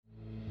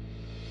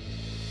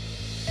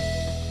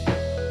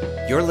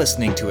You're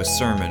listening to a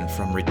sermon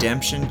from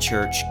Redemption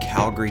Church,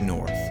 Calgary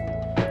North.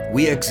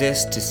 We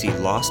exist to see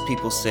lost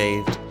people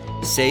saved,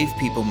 saved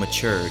people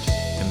matured,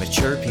 and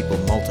mature people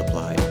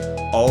multiplied,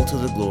 all to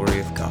the glory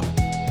of God.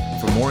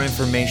 For more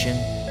information,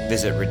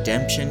 visit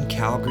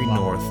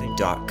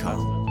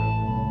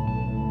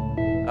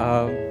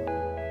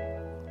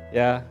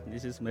redemptioncalgarynorth.com.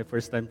 This is my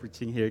first time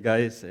preaching here,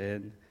 guys,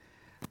 and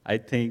I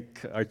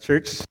thank our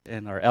church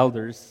and our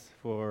elders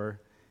for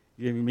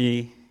giving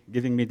me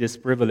this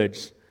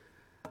privilege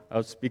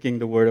of speaking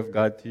the Word of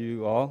God to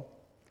you all.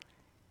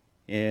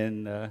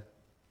 And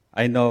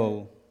I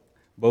know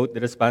both the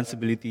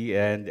responsibility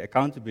and the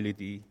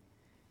accountability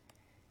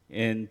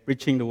in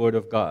preaching the Word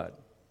of God.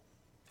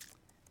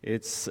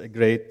 It's a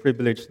great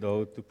privilege,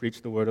 though, to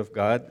preach the Word of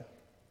God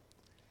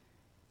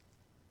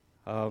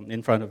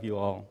in front of you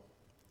all.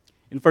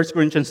 In 1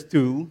 Corinthians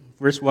 2,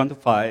 verse 1 to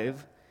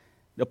 5,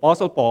 the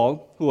Apostle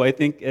Paul, who I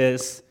think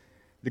is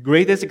the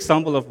greatest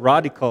example of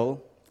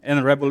radical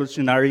and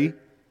revolutionary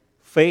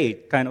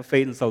faith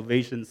and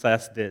salvation,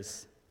 says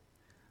this: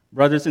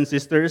 "Brothers and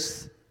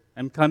sisters,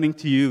 I'm coming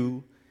to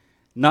you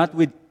not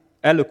with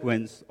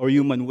eloquence or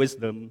human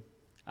wisdom,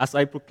 as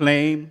I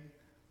proclaim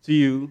to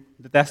you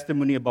the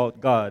testimony about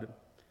God.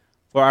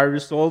 For I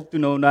resolved to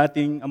know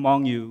nothing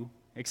among you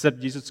except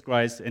Jesus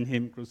Christ and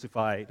Him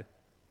crucified.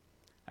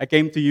 I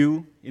came to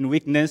you in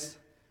weakness,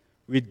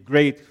 with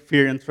great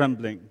fear and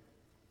trembling.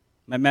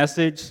 My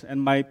message and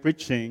my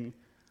preaching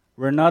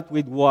were not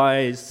with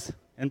wise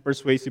and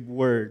persuasive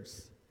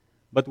words,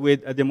 but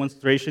with a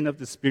demonstration of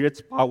the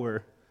Spirit's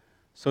power,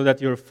 so that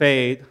your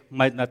faith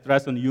might not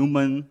rest on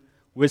human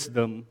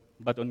wisdom,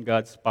 but on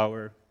God's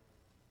power."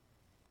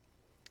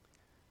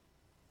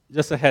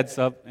 Just a heads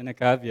up and a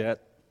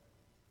caveat: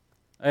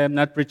 I am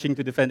not preaching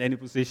to defend any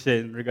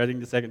position regarding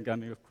the second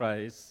coming of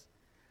Christ,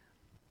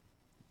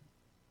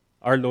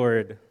 our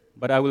Lord,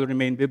 but I will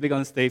remain biblical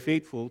and stay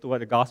faithful to what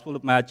the Gospel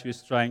of Matthew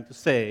is trying to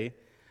say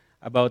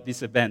about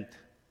this event.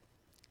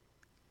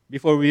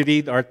 Before we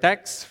read our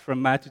text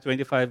from Matthew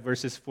 25,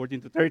 verses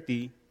 14 to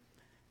 30,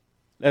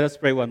 let us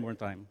pray one more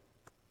time.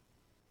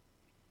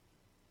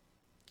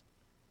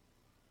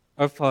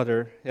 Our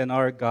Father and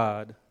our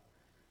God,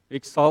 we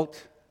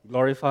exalt,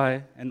 glorify,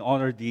 and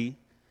honor Thee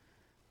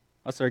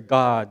as our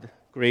God,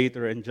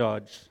 Creator, and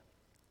Judge.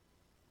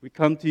 We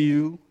come to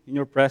You in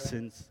Your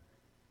presence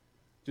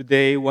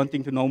today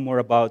wanting to know more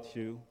about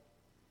You,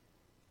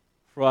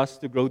 for us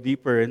to grow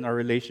deeper in our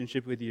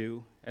relationship with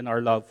You and our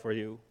love for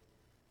You.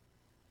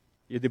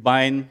 Your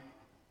divine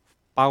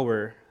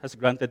power has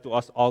granted to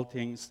us all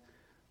things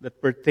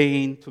that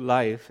pertain to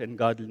life and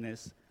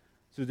godliness,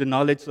 to the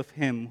knowledge of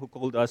Him who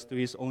called us to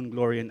His own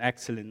glory and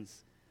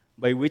excellence,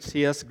 by which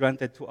He has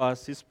granted to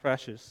us His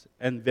precious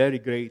and very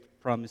great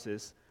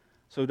promises,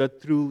 so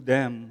that through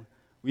them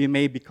we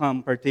may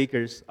become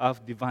partakers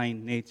of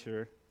divine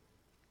nature,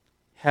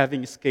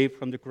 having escaped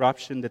from the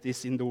corruption that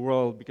is in the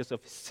world because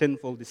of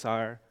sinful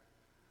desire.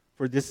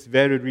 For this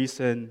very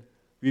reason,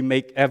 we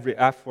make every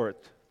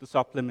effort to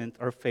supplement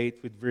our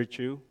faith with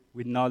virtue,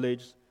 with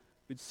knowledge,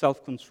 with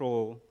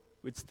self-control,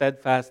 with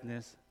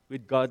steadfastness,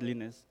 with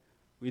godliness,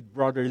 with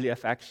brotherly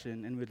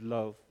affection, and with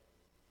love.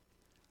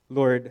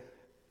 Lord,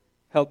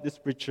 help this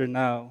preacher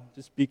now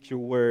to speak Your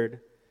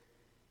word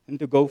and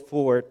to go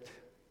forth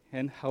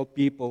and help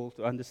people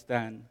to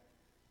understand.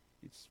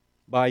 It's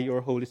by Your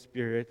Holy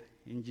Spirit,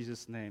 in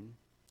Jesus' name,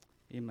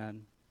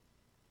 amen.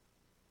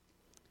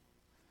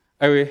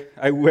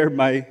 I wear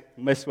my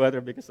sweater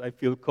because I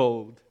feel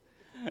cold.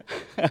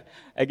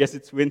 I guess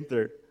it's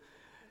winter.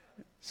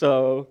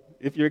 So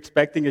if you're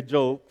expecting a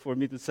joke for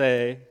me to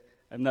say,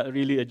 I'm not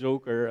really a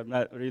joker. I'm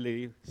not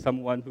really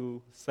someone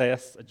who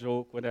says a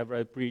joke whenever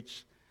I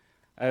preach.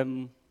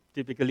 I'm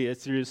typically a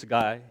serious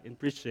guy in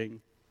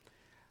preaching.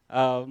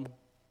 But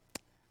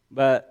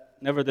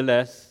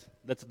nevertheless,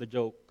 that's the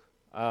joke.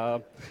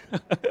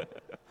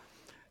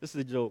 This is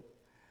the joke.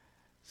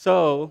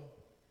 So,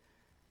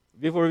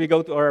 before we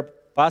go to our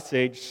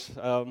passage,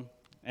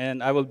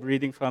 and I will be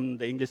reading from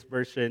the English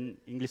version,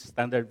 English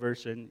Standard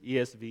Version,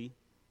 ESV.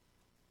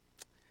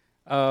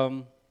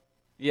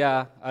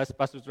 As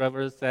Pastor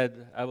Trevor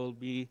said, I will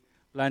be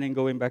planning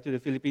going back to the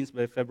Philippines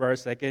by February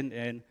 2nd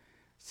and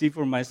see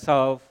for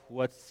myself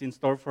what's in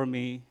store for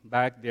me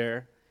back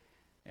there.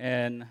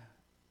 And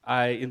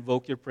I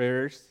invoke your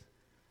prayers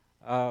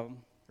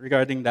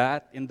regarding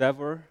that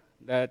endeavor,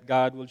 that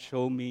God will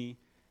show me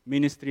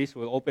ministries,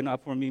 will open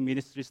up for me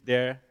ministries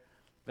there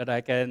that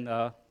I can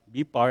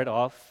be part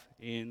of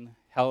and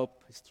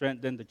help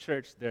strengthen the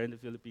church there in the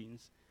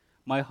Philippines.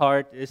 My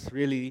heart is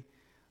really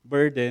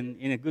burdened,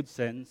 in a good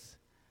sense,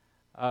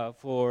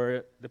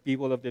 for the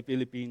people of the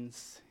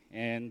Philippines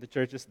and the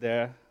churches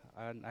there,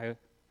 and I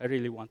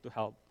really want to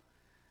help.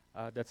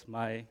 That's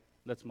my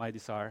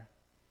desire.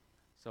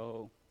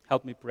 So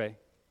help me pray.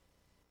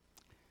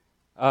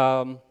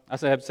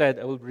 As I have said,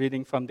 I will be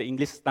reading from the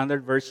English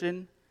Standard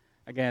Version.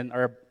 Again,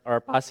 our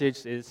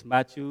passage is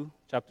Matthew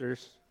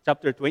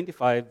chapter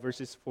 25,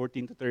 verses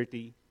 14 to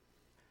 30.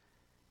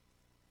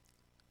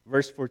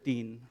 Verse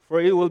 14,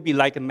 "For it will be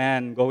like a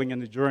man going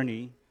on a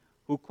journey,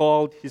 who who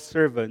called his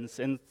servants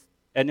and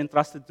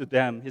entrusted to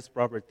them his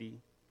property.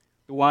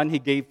 To one he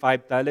gave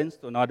 5 talents,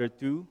 to another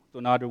 2, to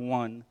another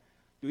 1,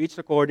 to each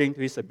according to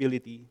his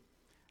ability.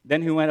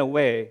 Then he went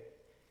away.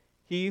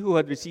 He who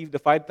had received the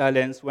 5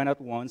 talents went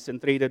at once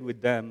and traded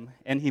with them,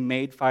 and he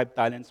made 5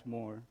 talents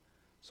more.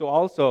 So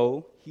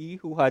also he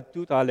who had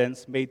 2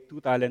 talents made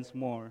 2 talents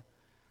more.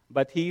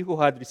 But he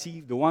who had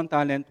received the 1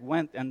 talent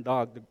went and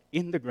dug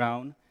in the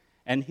ground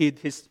and hid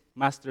his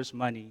master's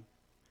money.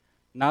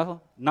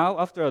 Now,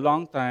 after a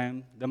long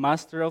time, the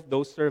master of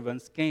those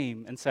servants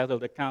came and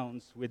settled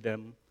accounts with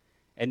them.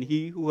 And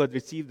he who had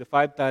received the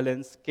 5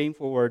 talents came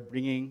forward,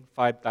 bringing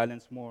 5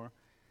 talents more,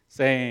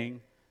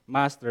 saying,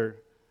 Master,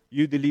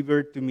 you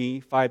delivered to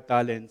me 5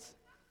 talents.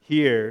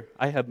 Here,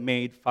 I have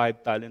made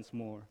 5 talents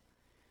more.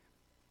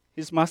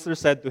 His master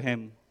said to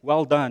him,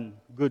 Well done,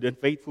 good and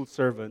faithful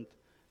servant.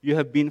 You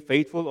have been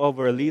faithful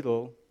over a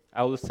little.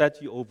 I will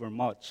set you over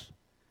much.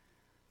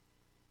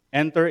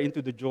 Enter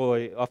into the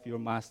joy of your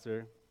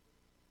master.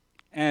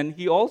 And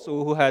he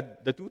also, who had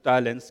the 2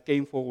 talents,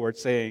 came forward,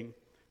 saying,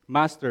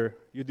 Master,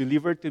 you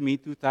delivered to me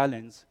 2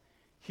 talents.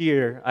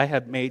 Here I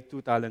have made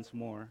 2 talents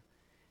more.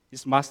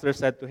 His master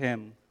said to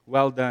him,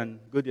 Well done,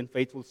 good and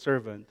faithful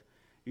servant.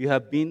 You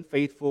have been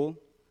faithful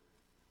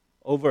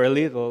over a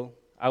little.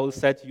 I will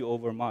set you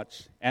over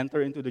much.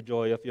 Enter into the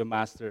joy of your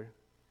master.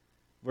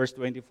 Verse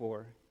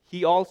 24.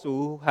 He also,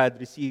 who had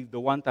received the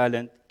 1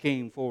 talent,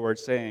 came forward,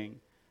 saying,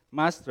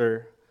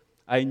 Master,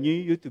 I knew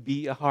you to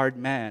be a hard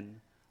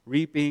man,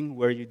 reaping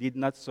where you did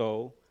not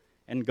sow,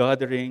 and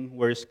gathering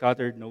where you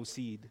scattered no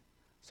seed.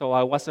 So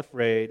I was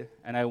afraid,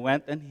 and I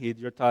went and hid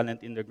your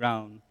talent in the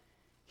ground.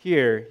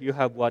 Here you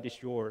have what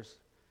is yours.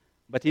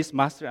 But his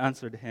master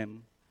answered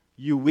him,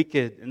 You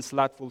wicked and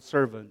slothful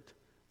servant,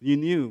 you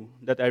knew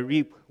that I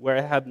reap where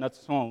I have not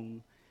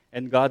sown,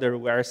 and gather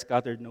where I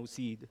scattered no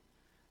seed.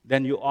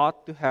 Then you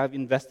ought to have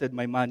invested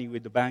my money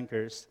with the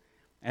bankers,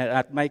 and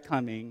at my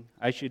coming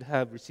I should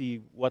have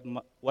received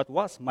what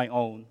was my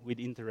own with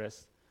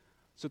interest.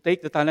 So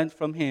take the talent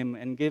from him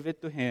and give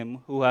it to him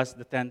who has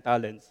the 10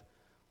 talents.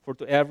 For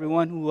to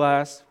everyone who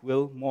has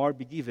will more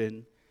be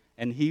given,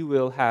 and he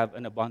will have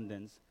an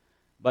abundance.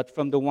 But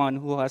from the one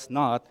who has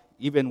not,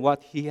 even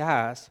what he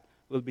has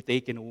will be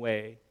taken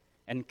away.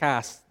 And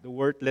cast the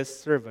worthless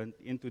servant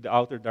into the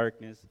outer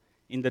darkness.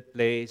 In that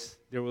place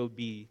there will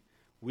be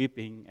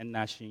weeping and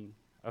gnashing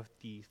of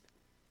teeth.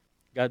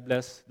 God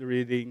bless the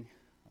reading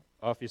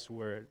of his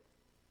word.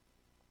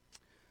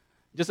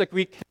 Just a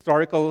quick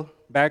historical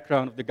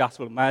background of the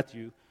Gospel of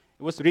Matthew.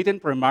 It was written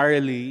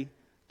primarily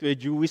to a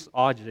Jewish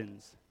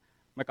audience.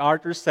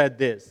 MacArthur said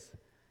this,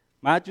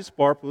 Matthew's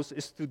purpose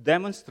is to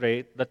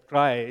demonstrate that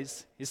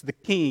Christ is the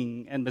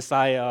King and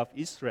Messiah of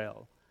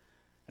Israel.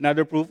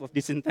 Another proof of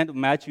this intent of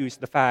Matthew is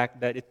the fact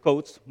that it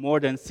quotes more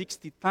than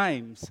 60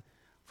 times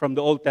from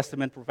the Old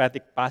Testament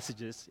prophetic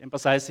passages,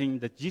 emphasizing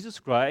that Jesus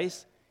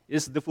Christ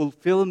is the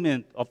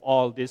fulfillment of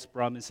all these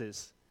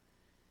promises.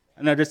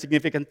 Another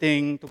significant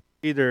thing to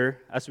consider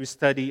as we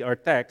study our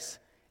text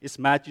is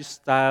Matthew's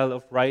style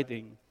of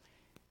writing.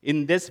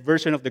 In this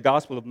version of the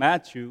Gospel of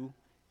Matthew,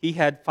 he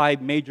had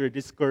 5 major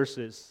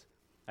discourses.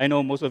 I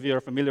know most of you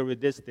are familiar with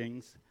these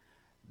things.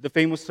 The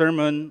famous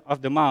Sermon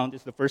of the Mount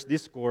is the first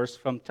discourse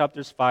from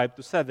chapters 5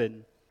 to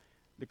 7.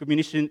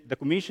 The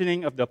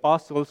commissioning of the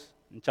apostles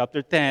in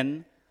chapter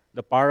 10,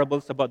 the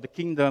parables about the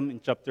kingdom in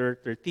chapter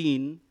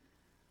 13,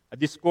 a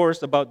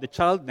discourse about the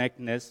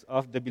childlikeness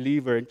of the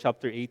believer in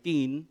chapter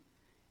 18,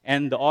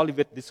 and the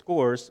Olivet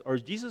Discourse, or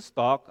Jesus'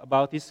 talk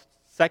about his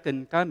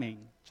second coming,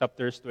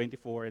 chapters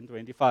 24 and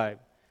 25.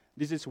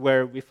 This is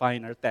where we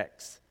find our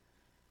text.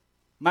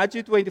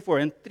 Matthew 24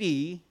 and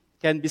 3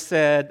 can be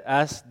said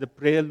as the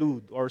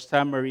prelude or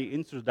summary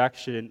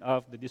introduction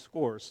of the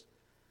discourse.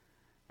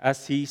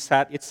 As he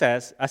sat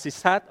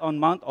on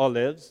Mount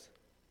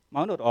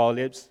of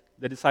Olives,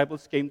 the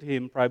disciples came to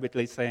him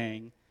privately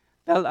saying,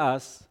 Tell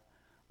us,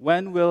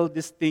 when will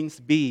these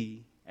things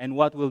be, and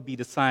what will be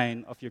the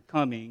sign of your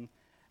coming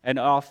and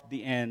of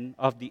the end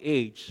of the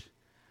age?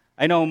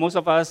 I know most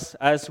of us,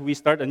 as we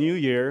start a new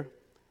year,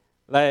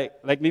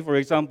 like me, for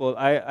example,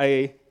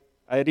 I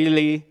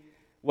really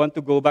want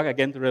to go back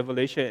again to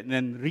Revelation and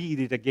then read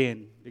it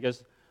again,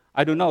 because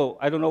I don't know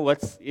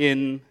what's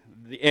in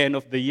the end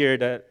of the year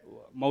that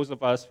most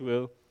of us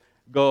will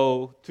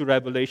go to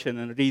Revelation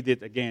and read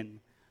it again.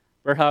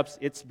 Perhaps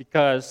it's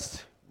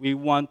because we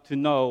want to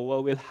know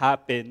what will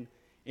happen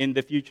in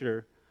the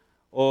future,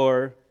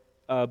 or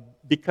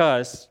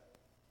because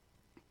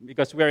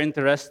we're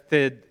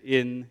interested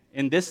in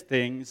these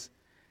things,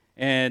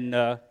 and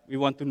we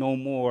want to know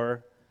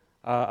more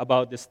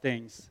about these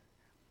things.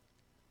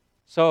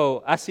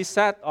 So as he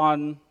sat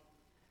on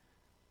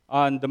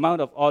the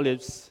Mount of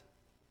Olives,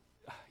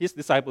 his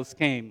disciples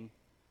came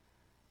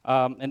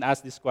and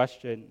asked this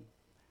question.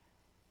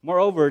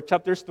 Moreover,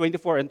 chapters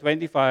 24 and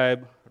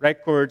 25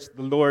 records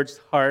the Lord's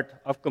heart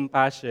of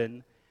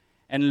compassion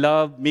and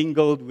love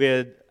mingled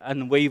with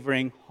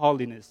unwavering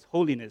holiness.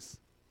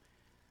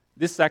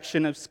 This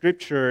section of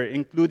Scripture,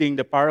 including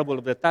the parable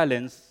of the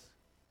talents,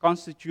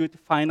 constitute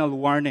final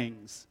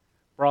warnings,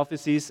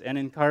 prophecies, and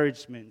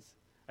encouragements.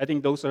 I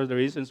think those are the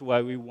reasons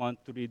why we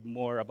want to read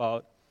more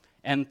about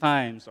end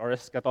times or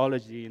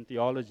eschatology in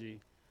theology.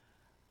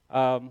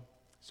 Um,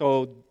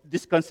 so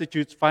this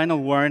constitutes final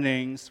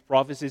warnings,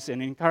 prophecies,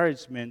 and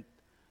encouragement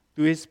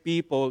to his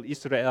people,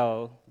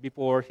 Israel,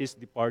 before his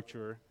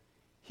departure.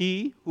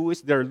 He who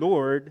is their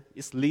Lord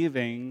is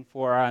living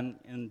for an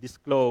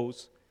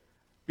undisclosed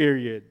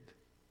period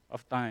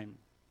of time.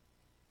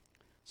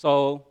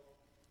 So,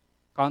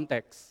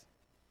 context.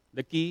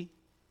 The key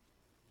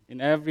in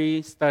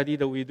every study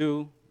that we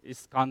do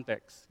is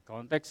context.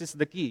 Context is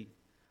the key,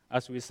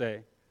 as we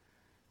say.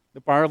 The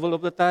parable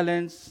of the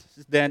talents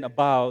is then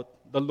about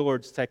the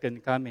Lord's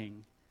second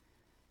coming.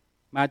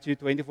 Matthew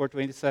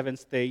 24:27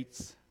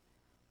 states,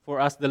 "For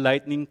as the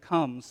lightning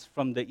comes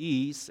from the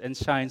east and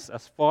shines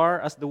as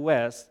far as the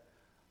west,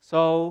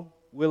 so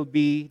will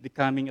be the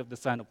coming of the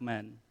Son of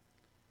Man."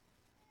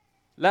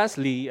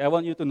 Lastly, I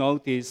want you to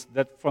notice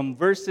that from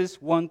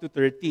verses 1 to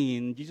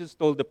 13, Jesus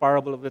told the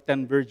parable of the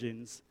 10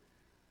 virgins.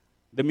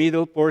 The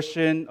middle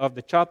portion of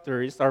the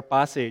chapter is our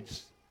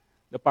passage,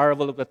 the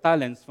parable of the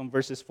talents from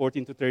verses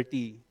 14 to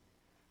 30.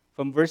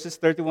 From verses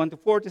 31 to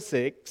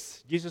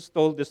 46, Jesus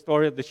told the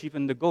story of the sheep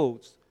and the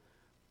goats,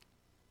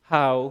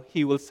 how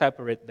he will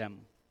separate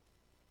them.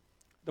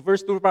 The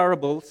first two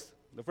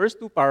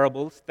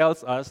parables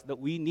tells us that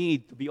we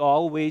need to be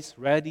always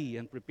ready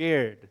and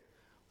prepared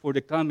for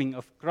the coming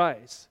of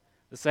Christ,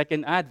 the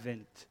second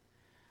advent.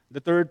 The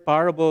third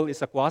parable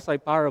is a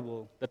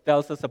quasi-parable that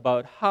tells us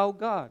about how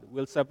God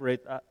will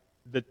separate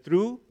the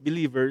true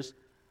believers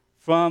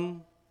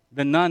from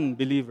the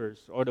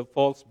non-believers or the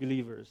false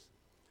believers.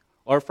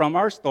 Or from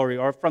our story,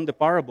 or from the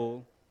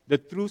parable, the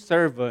true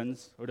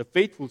servants or the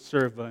faithful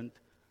servant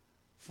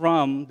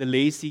from the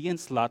lazy and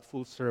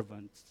slothful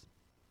servants.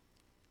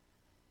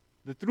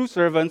 The true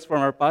servants from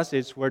our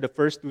passage were the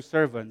first two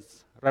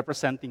servants,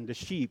 representing the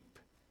sheep.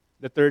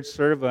 The third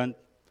servant,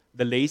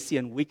 the lazy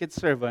and wicked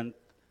servant,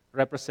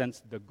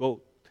 represents the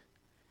goat.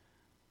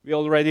 We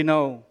already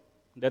know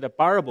that a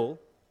parable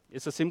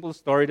is a simple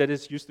story that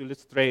is used to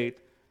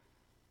illustrate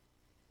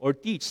or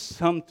teach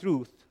some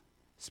truth,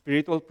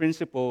 spiritual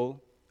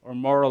principle, or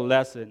moral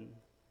lesson.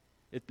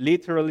 It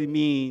literally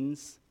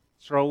means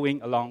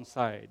throwing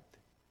alongside.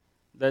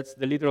 That's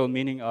the literal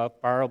meaning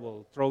of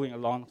parable, throwing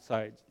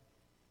alongside.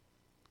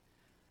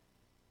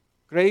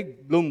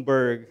 Craig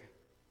Bloomberg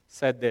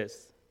said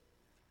this: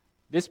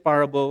 "This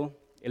parable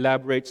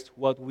elaborates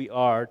what we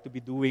are to be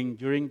doing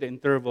during the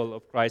interval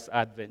of Christ's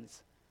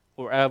advent,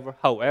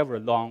 however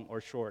long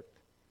or short.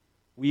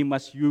 We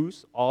must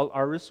use all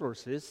our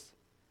resources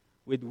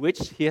with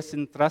which He has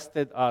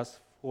entrusted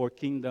us for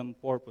kingdom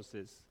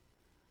purposes.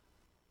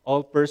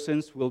 All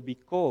persons will be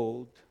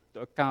called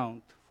to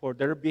account for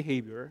their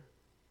behavior,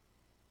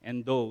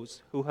 and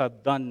those who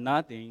have done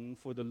nothing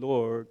for the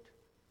Lord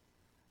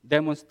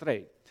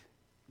demonstrate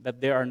that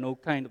they are no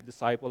kind of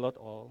disciple at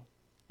all,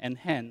 and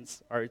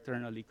hence are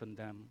eternally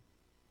condemned."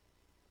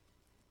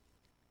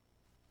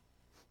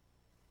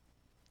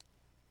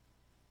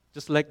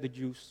 Just like the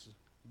Jews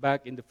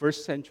back in the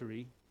first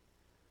century,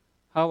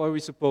 how are we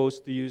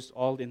supposed to use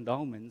all the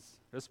endowments,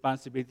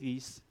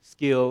 responsibilities,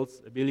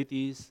 skills,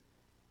 abilities,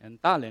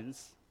 and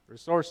talents,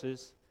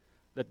 resources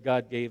that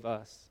God gave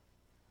us?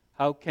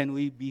 How can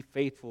we be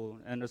faithful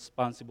and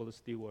responsible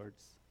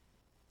stewards?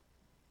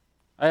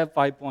 I have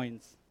 5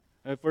 points.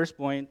 My first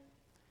point,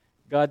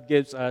 God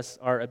gives us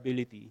our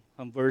ability,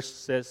 from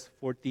verses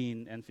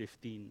 14 and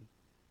 15.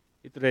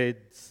 It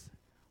reads,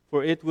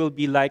 "For it will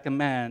be like a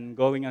man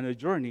going on a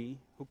journey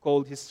who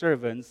called his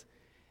servants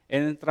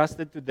and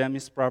entrusted to them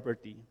his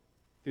property.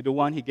 To the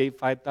one he gave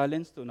 5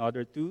 talents, to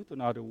another 2, to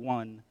another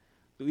 1,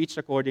 to each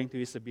according to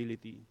his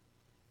ability."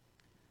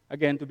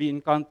 Again, to be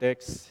in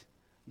context,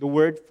 the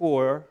word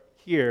 "for"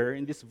 here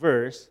in this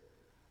verse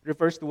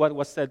refers to what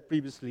was said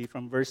previously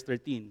from verse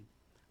 13.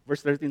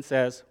 Verse 13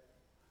 says,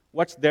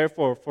 "Watch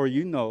therefore, for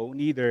you know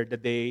neither the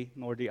day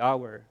nor the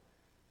hour,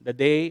 the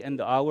day and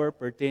the hour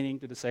pertaining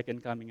to the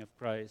second coming of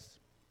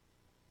Christ."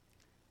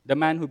 The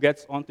man who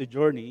goes on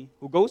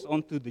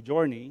to the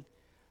journey,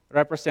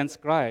 represents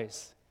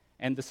Christ,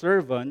 and the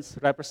servants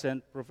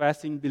represent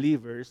professing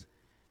believers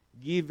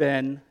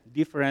given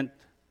different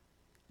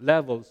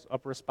levels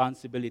of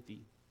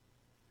responsibility.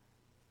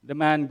 The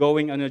man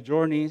going on a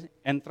journey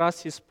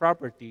entrusts his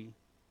property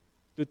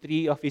to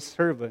 3 of his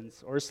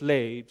servants or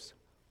slaves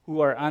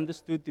who are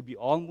understood to be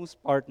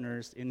almost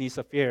partners in his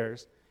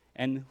affairs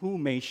and who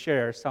may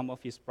share some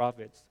of his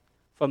profits.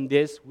 From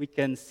this, we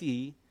can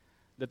see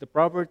that the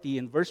property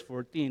in verse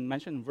 14,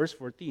 mentioned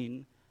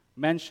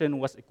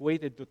was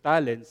equated to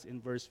talents in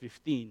verse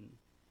 15.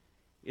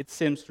 It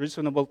seems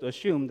reasonable to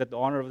assume that the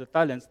owner of the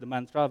talents, the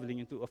man traveling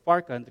into a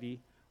far country,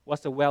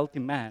 was a wealthy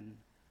man.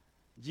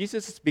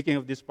 Jesus, speaking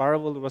of this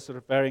parable, was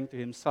referring to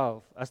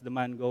himself as the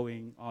man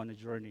going on a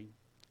journey.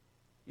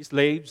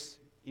 Slaves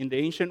in the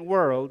ancient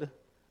world,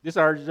 these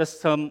are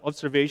just some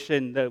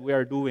observation that we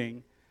are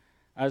doing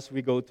as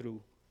we go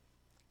through.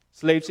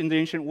 Slaves in the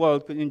ancient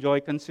world could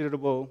enjoy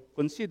considerable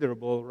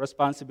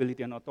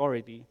responsibility and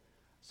authority,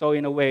 So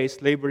in a way,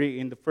 slavery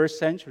in the first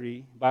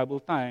century Bible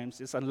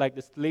times is unlike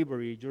the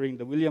slavery during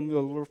the William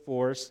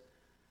Wilberforce,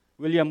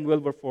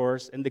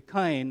 and the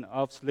kind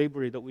of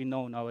slavery that we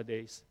know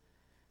nowadays.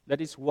 That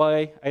is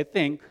why I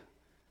think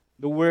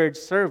the word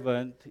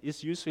servant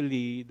is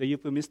usually the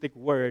euphemistic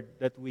word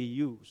that we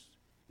use.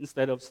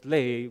 Instead of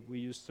slave, we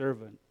use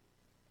servant.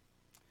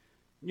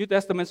 New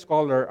Testament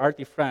scholar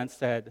R.T. France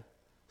said,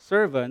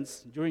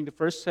 servants during the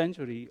first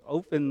century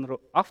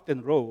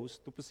often rose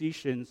to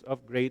positions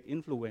of great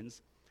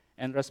influence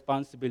and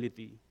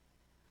responsibility.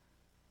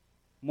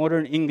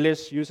 Modern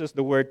English uses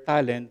the word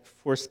talent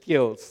for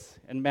skills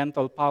and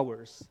mental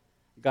powers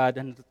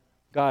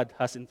God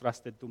has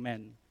entrusted to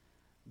men.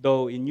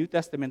 Though in New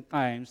Testament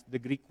times, the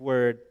Greek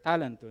word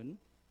talenton,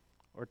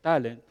 or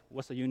talent,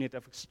 was a unit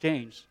of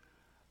exchange.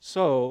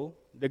 So,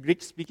 the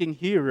Greek-speaking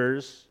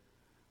hearers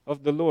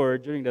of the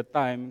Lord during that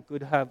time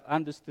could have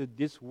understood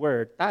this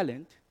word,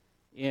 talent,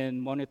 in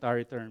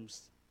monetary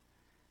terms.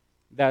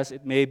 Thus,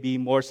 it may be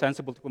more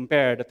sensible to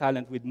compare the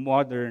talent with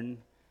modern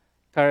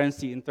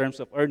currency in terms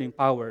of earning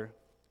power.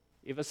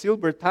 If a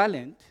silver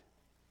talent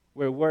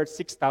were worth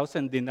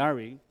 6,000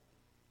 denarii,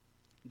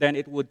 then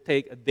it would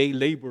take a day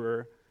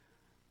laborer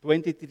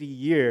 23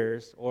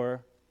 years,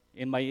 or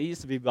in my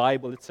ESV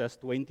Bible it says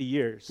 20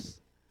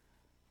 years,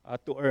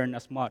 to earn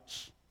as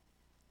much.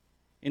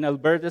 In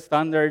Alberta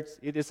standards,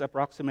 it is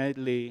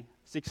approximately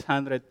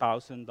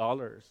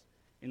 $600,000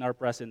 in our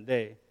present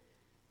day.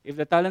 If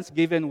the talents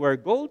given were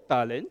gold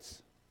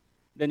talents,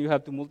 then you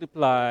have to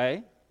multiply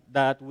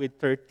that with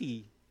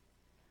 30.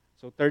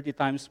 So 30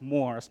 times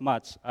more, as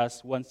much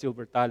as one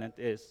silver talent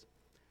is.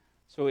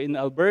 So in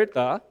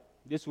Alberta,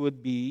 this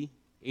would be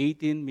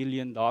 $18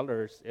 million.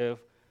 If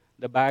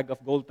the bag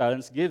of gold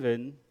talents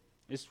given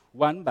is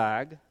one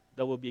bag,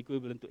 that would be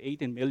equivalent to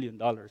 $18 million.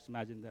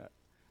 Imagine that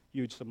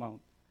huge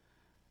amount.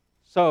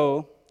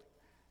 So,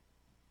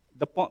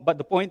 but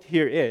the point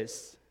here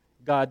is,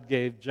 God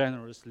gave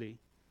generously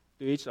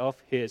to each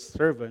of His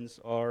servants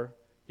or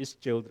His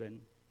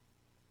children.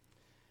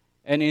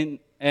 And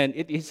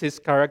it is His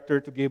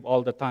character to give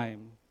all the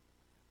time.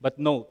 But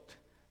note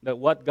that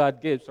what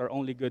God gives are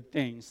only good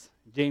things.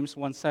 James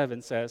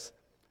 1:7 says,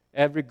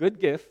 every good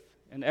gift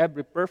and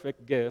every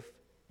perfect gift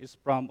is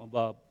from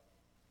above.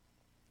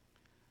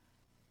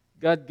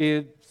 God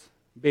gives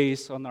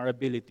based on our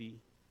ability.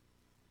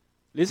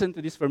 Listen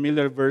to this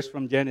familiar verse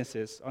from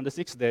Genesis. On the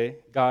sixth day,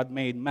 God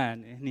made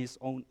man in His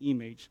own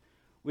image,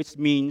 which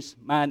means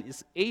man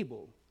is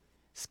able,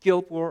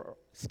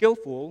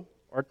 skillful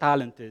or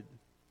talented.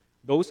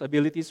 Those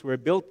abilities were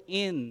built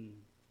in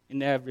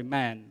every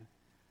man.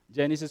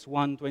 Genesis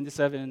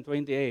 1:27 and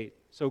 28.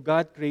 So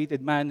God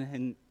created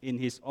man in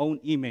His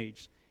own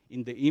image.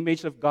 In the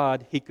image of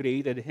God, He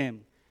created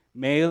him.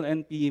 Male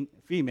and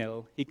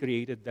female, He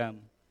created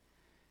them.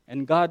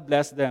 And God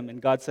blessed them,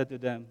 and God said to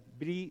them,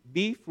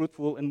 be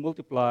fruitful and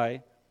multiply,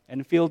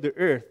 and fill the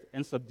earth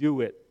and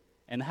subdue it,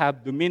 and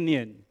have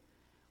dominion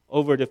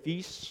over the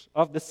fish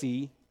of the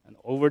sea, and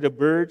over the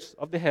birds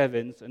of the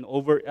heavens, and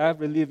over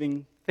every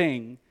living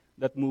thing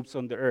that moves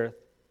on the earth.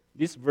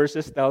 These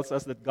verses tells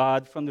us that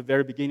God, from the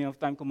very beginning of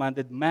time,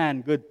 commanded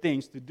man good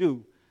things to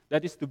do.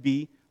 That is to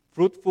be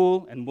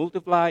fruitful and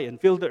multiply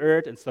and fill the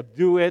earth and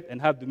subdue it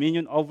and have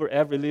dominion over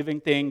every living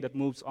thing that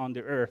moves on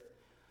the earth.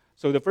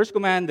 So the first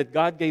command that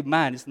God gave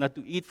man is not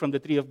to eat from the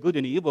tree of good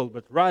and evil,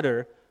 but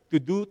rather to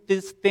do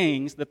these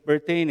things that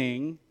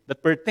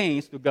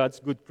pertains to God's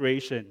good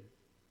creation.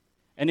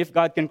 And if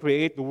God can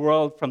create the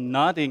world from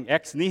nothing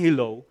ex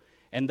nihilo,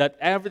 and that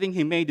everything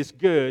He made is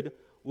good,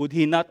 would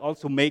He not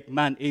also make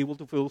man able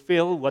to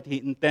fulfill what He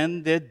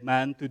intended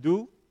man to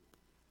do?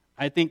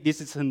 I think this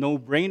is a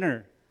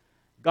no-brainer.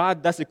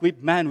 God does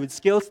equip man with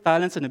skills,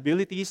 talents, and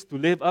abilities to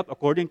live up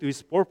according to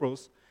His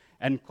purpose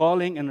and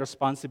calling and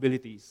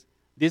responsibilities.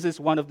 This is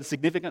one of the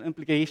significant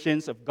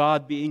implications of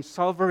God being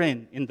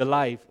sovereign in the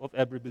life of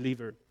every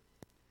believer.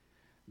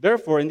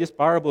 Therefore, in this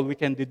parable, we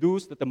can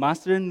deduce that the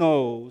master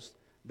knows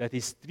that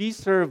his three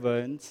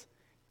servants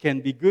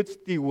can be good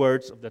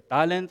stewards of the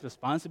talent,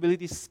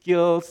 responsibilities,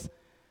 skills,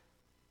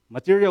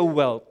 material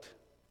wealth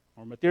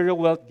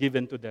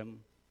given to them.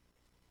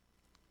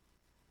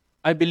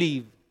 I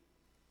believe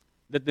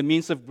that the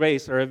means of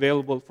grace are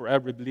available for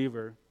every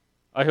believer.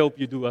 I hope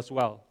you do as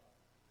well.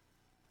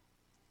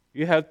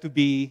 You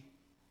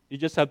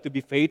just have to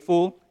be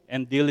faithful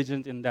and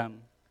diligent in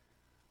them.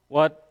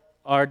 What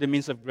are the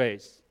means of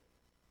grace?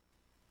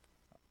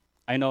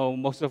 I know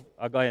most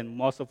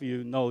of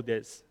you know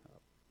this.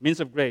 Means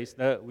of grace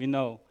that we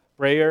know: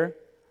 prayer,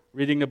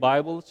 reading the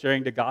Bible,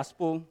 sharing the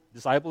gospel,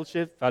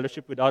 discipleship,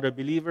 fellowship with other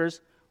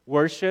believers,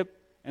 worship,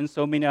 and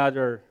so many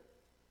other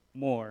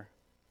more.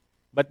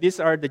 But these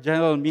are the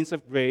general means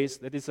of grace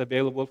that is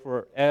available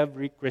for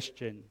every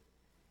Christian.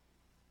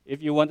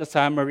 If you want a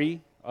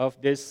summary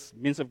of this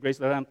means of grace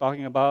that I'm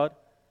talking about,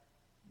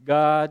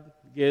 God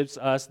gives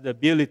us the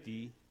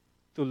ability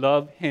to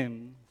love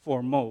Him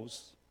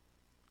foremost,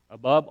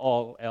 above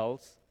all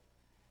else,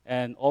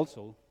 and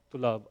also to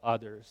love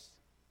others.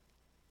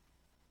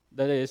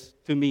 That is,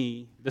 to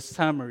me, the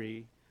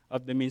summary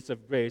of the means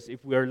of grace.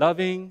 If we are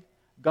loving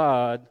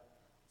God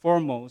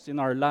foremost in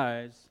our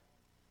lives,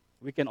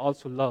 we can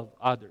also love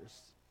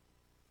others.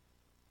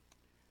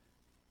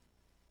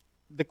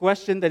 The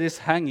question that is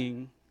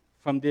hanging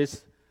from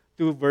these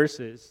two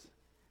verses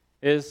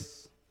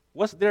is,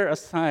 was there a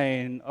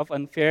sign of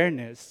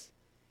unfairness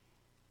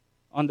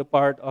on the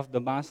part of the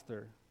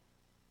master,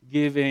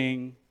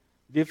 giving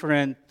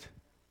different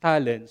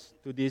talents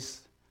to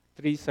these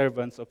three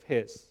servants of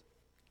his?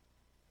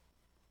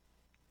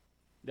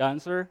 The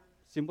answer,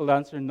 simple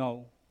answer,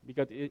 no,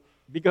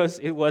 because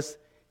it was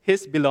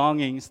his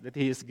belongings that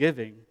he is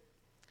giving,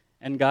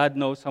 and God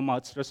knows how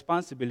much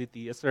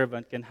responsibility a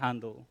servant can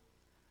handle.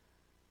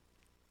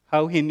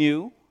 How he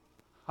knew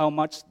how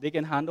much they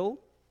can handle?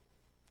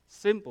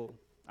 Simple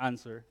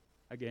answer,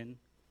 again,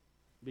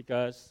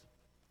 because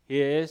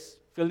he is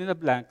fill in the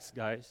blanks,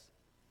 guys.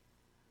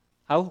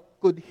 How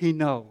could he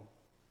know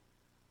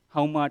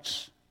how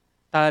much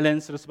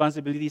talents,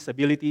 responsibilities,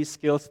 abilities,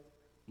 skills,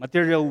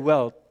 material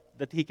wealth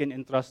that he can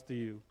entrust to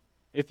you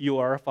if you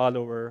are a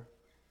follower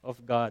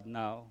of God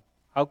now?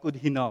 How could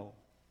he know?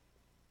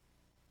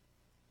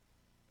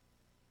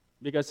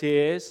 Because he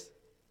is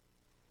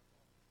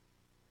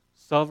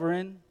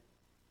sovereign,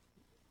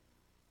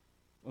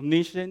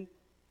 omniscient,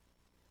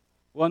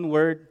 one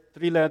word,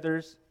 three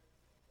letters,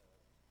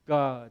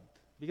 God.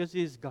 Because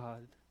he is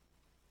God.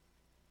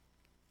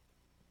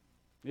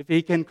 If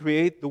he can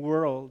create the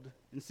world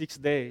in 6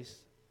 days,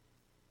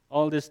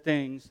 all these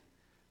things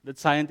that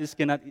scientists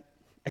cannot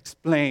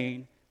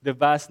explain, the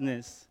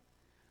vastness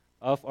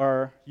of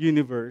our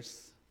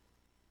universe,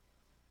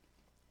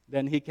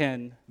 then he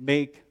can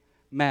make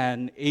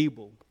man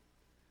able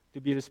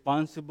to be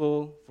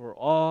responsible for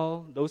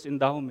all those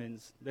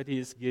endowments that he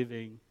is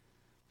giving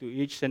to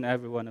each and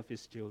every one of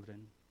his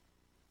children.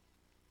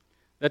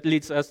 That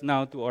leads us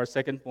now to our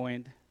second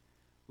point.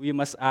 We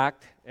must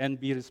act and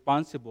be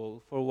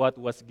responsible for what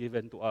was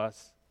given to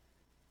us.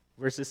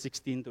 Verses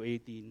 16 to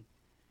 18.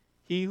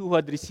 He who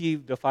had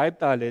received the 5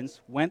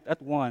 talents went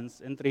at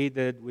once and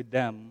traded with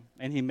them,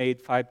 and he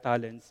made 5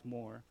 talents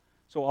more.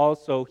 So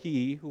also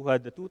he who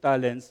had the 2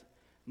 talents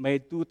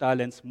made 2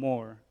 talents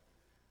more.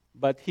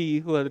 But he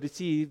who had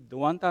received the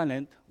 1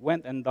 talent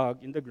went and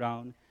dug in the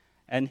ground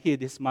and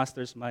hid his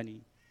master's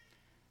money.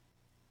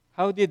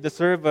 How did the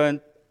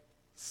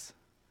servants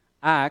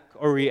act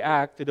or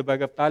react to the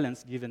bag of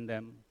talents given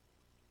them?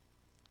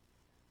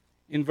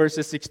 In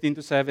verses 16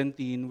 to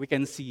 17, we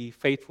can see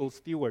faithful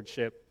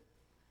stewardship.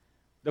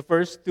 The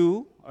first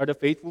 2 are the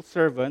faithful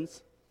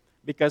servants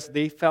because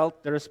they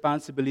felt the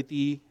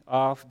responsibility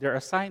of their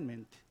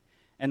assignment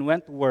and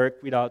went to work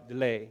without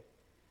delay.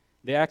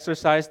 They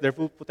exercised their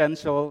full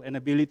potential and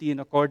ability in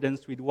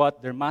accordance with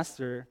what their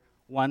master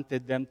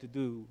wanted them to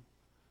do.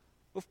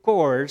 Of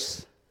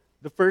course,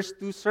 the first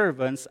 2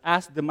 servants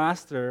asked the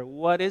master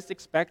what is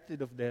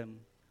expected of them,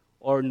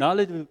 or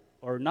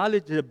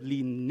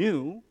knowledgeably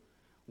knew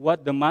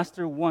what the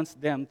master wants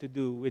them to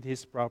do with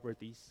his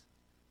properties.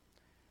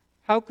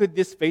 How could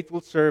these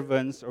faithful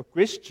servants or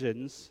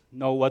Christians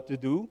know what to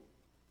do?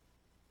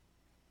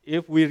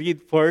 If we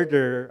read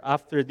further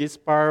after this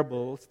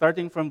parable,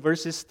 starting from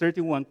verses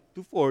 31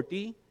 to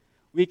 40,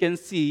 we can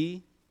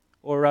see,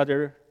 or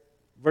rather,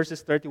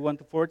 verses 31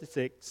 to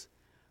 46,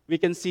 we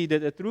can see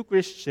that a true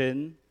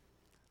Christian,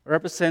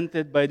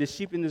 represented by the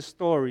sheep in the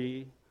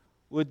story,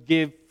 would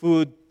give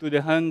food to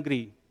the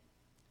hungry,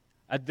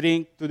 a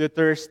drink to the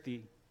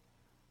thirsty,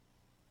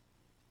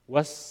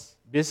 was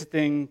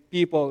visiting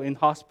people in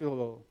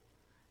hospital,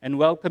 and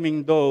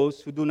welcoming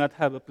those who do not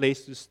have a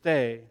place to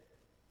stay,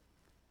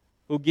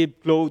 who give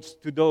clothes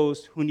to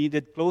those who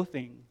needed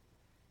clothing,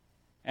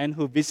 and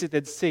who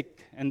visited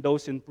sick and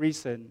those in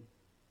prison.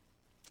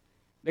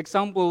 The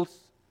examples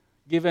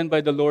given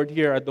by the Lord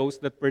here are those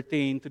that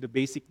pertain to the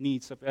basic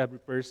needs of every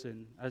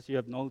person, as you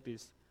have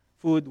noticed: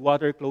 food,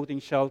 water, clothing,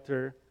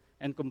 shelter,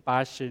 and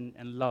compassion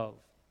and love.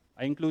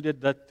 I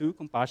included that too,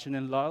 compassion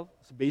and love,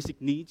 as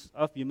basic needs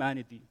of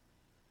humanity.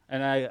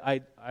 And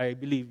I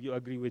believe you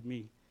agree with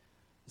me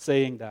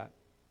saying that.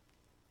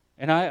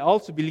 And I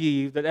also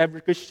believe that every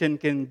Christian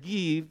can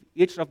give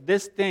each of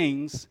these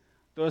things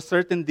to a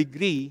certain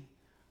degree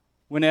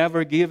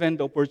whenever given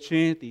the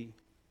opportunity.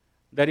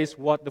 That is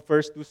what the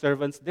first 2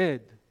 servants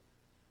did.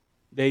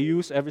 They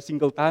used every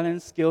single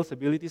talent, skills,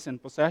 abilities,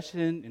 and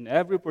possession in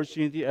every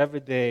opportunity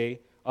every day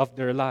of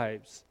their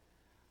lives.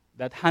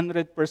 That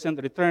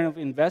 100% return of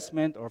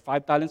investment, or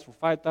 5 talents for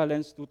 5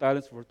 talents, 2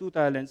 talents for 2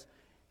 talents,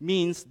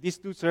 means these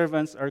 2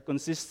 servants are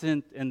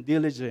consistent and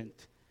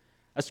diligent.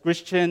 As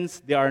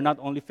Christians, they are not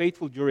only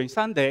faithful during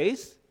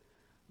Sundays,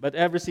 but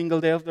every single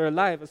day of their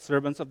life as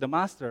servants of the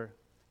Master.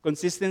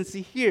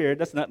 Consistency here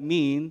does not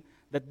mean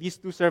that these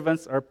 2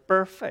 servants are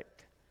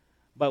perfect,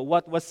 but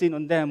what was seen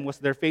on them was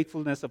their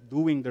faithfulness of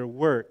doing their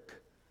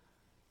work,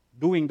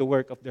 doing the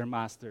work of their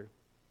Master.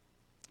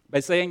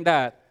 By saying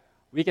that,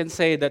 we can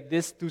say that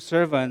these 2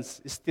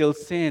 servants still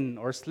sin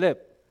or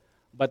slip,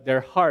 but their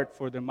heart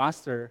for their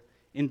Master,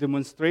 in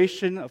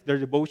demonstration of their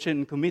devotion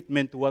and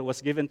commitment to what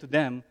was given to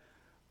them,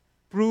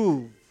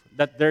 prove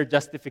that their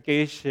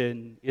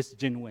justification is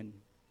genuine.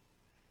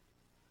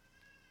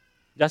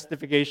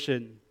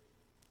 Justification.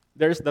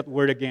 There's that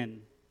word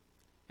again.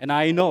 And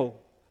I know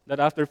that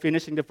after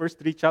finishing the first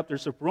 3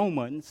 chapters of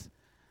Romans,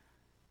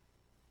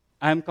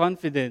 I'm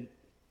confident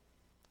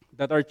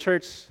that our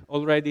church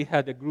already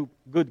had a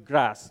good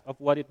grasp of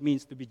what it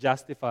means to be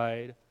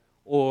justified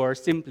or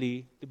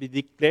simply to be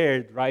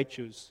declared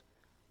righteous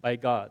by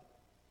God.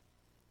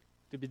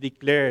 To be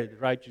declared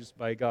righteous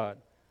by God.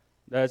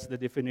 That's the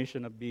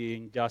definition of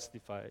being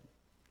justified.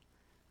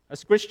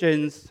 As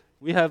Christians,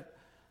 we have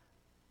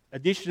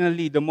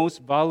additionally the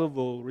most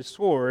valuable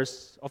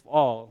resource of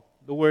all,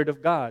 the Word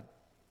of God.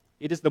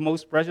 It is the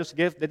most precious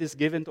gift that is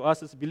given to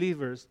us as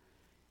believers.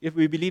 If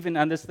we believe and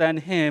understand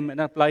Him and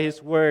apply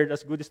His Word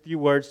as good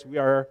stewards, we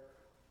are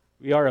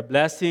a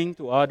blessing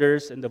to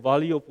others, and the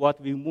value of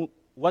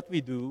what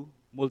we do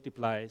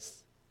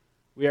multiplies.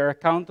 We are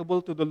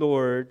accountable to the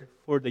Lord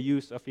for the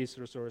use of His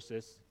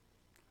resources.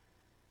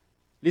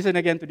 Listen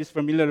again to this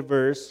familiar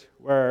verse,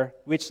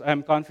 which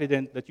I'm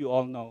confident that you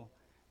all know.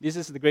 This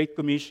is the Great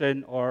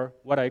Commission, or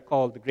what I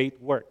call the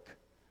Great Work,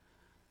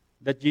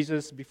 that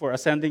Jesus, before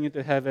ascending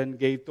into heaven,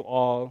 gave to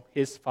all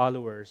His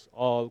followers,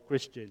 all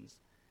Christians,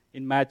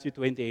 in Matthew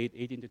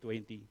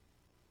 28:18-20.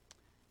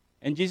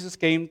 And Jesus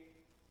came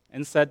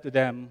and said to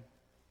them,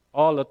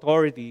 "All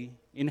authority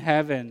in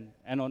heaven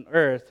and on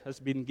earth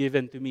has been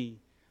given to me.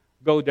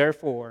 Go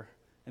therefore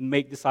and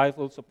make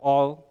disciples of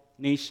all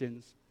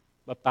nations,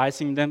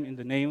 baptizing them in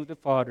the name of the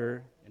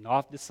Father and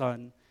of the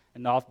Son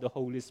and of the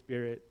Holy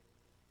Spirit,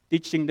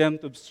 teaching them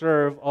to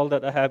observe all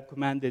that I have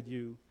commanded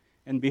you.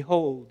 And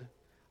behold,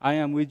 I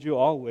am with you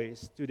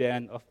always to the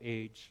end of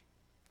age."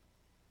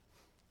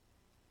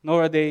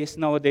 Nowadays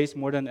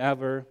more than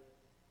ever,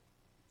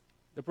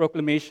 the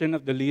proclamation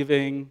of the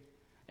living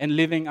and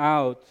living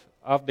out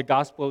of the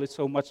gospel is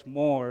so much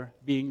more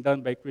being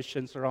done by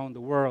Christians around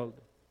the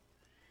world.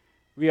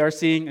 We are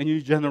seeing a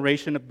new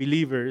generation of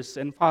believers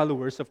and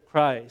followers of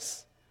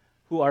Christ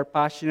who are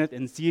passionate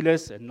and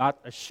zealous and not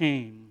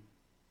ashamed.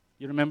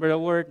 You remember the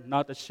word?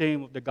 Not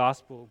ashamed of the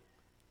gospel.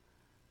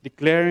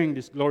 Declaring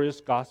this glorious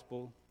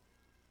gospel,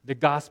 the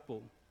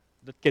gospel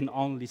that can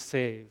only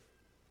save.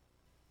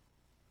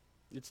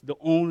 It's the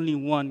only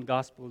one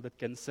gospel that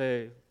can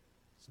save.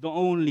 It's the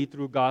only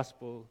true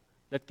gospel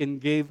that can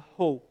give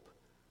hope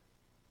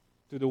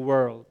to the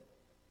world.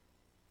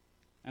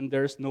 And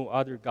there's no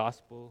other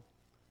gospel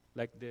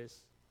like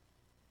this.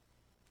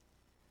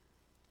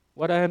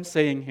 What I am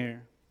saying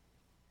here,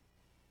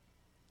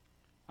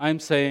 I'm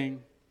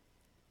saying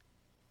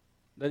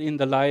that in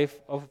the life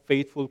of a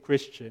faithful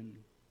Christian,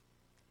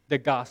 the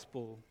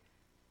gospel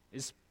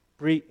is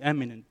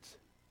preeminent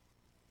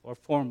or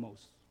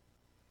foremost.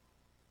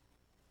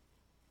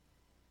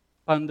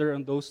 Ponder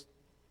on those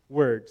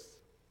words.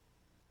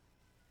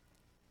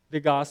 The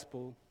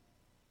gospel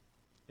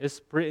is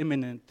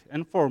preeminent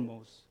and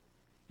foremost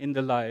in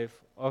the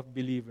life of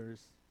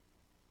believers.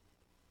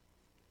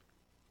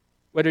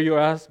 Whether you're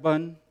a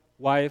husband,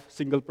 wife,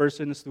 single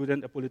person, a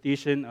student, a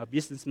politician, a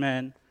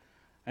businessman,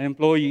 an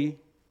employee,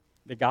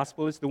 the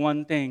gospel is the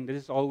one thing that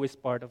is always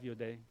part of your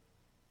day.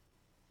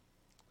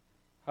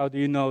 How do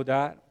you know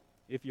that?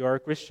 If you are a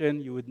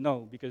Christian, you would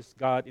know because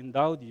God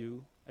endowed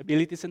you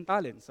abilities and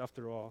talents,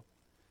 after all.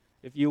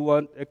 If you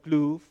want a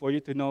clue for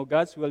you to know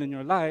God's will in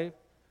your life,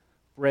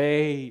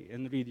 pray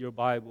and read your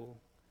Bible.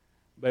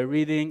 By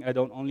reading, I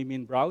don't only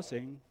mean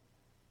browsing,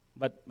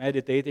 but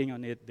meditating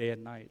on it day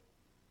and night.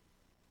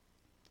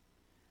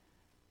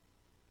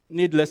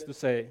 Needless to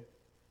say,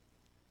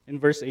 in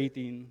verse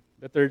 18,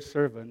 the third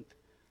servant,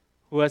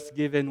 who was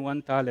given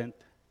 1 talent,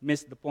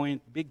 missed the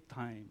point big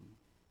time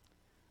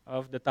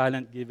of the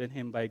talent given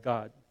him by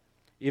God.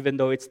 Even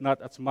though it's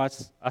not as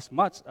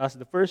much as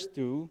the first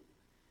two,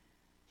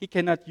 he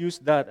cannot use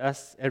that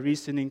as a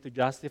reasoning to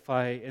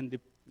justify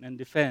and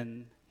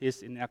defend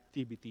his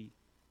inactivity.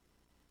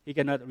 He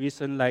cannot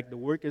reason like the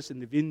workers in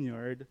the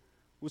vineyard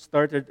who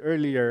started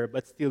earlier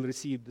but still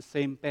received the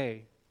same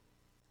pay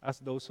as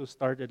those who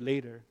started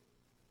later.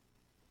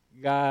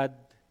 God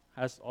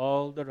has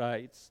all the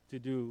rights to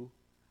do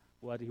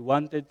what He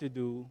wanted to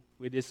do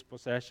with His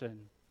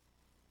possession.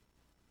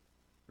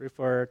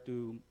 Refer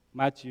to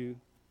Matthew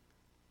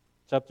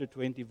chapter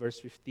 20, verse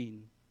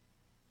 15.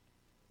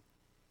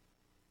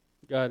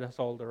 God has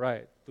all the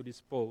right to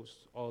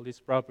dispose all His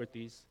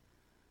properties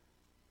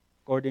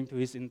according to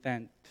His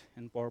intent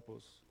and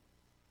purpose.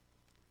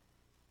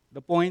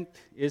 The point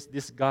is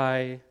this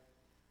guy,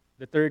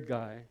 the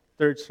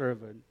third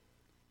servant,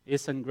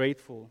 is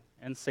ungrateful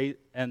and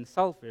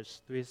selfish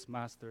to his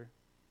master.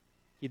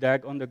 He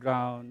dug on the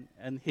ground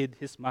and hid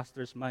his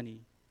master's money.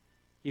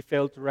 He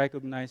failed to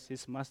recognize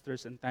his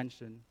master's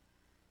intention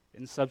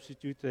and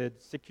substituted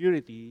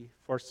security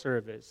for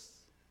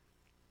service.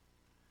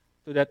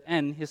 To that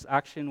end, his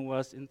action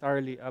was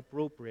entirely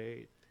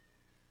appropriate.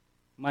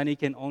 Money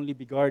can only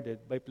be guarded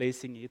by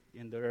placing it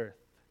in the earth.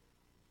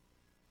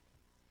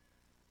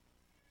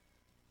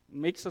 It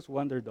makes us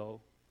wonder,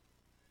 though,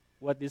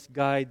 what this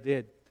guy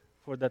did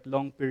for that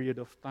long period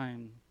of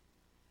time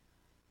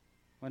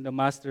when the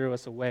master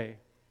was away.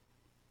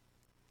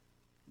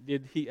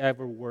 Did he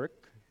ever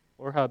work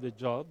or have a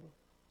job?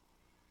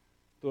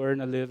 to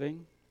earn a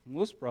living?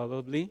 Most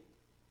probably.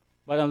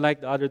 But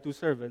unlike the other two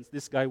servants,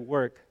 this guy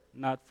worked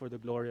not for the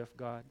glory of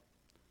God.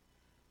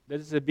 That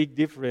is a big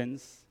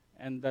difference,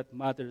 and that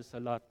matters a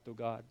lot to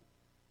God.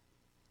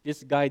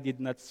 This guy did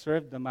not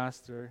serve the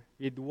master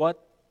with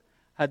what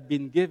had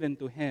been given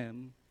to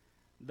him,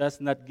 thus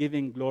not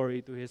giving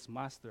glory to his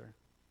master.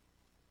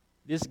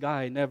 This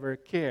guy never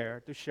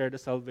cared to share the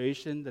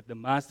salvation that the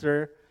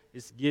master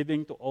is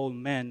giving to all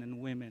men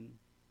and women.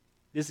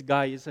 This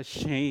guy is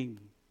ashamed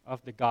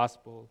of the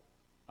gospel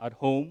at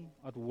home,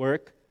 at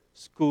work,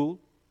 school,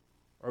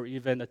 or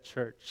even at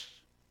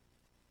church.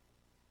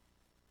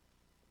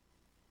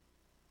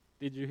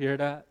 Did you hear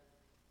that?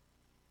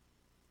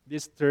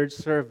 This third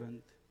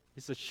servant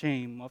is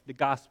ashamed of the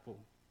gospel.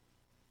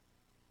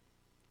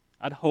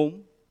 At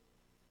home,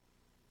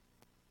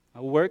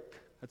 at work,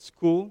 at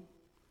school,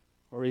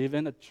 or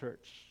even at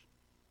church.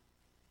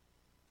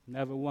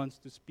 Never wants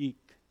to speak,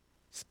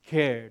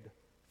 scared,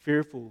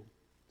 fearful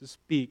to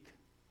speak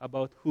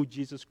about who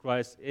Jesus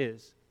Christ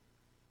is.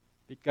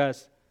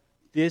 Because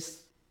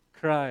this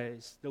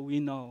Christ that we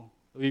know,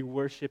 that we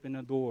worship and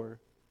adore,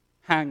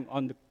 hang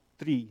on the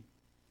tree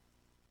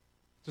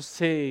to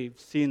save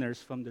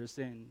sinners from their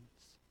sins.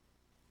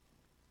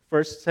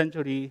 First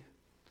century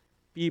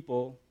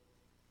people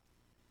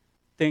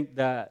think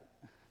that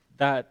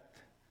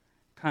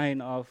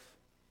kind of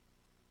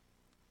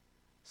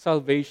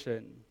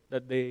salvation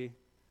that they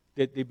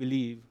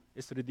believe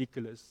is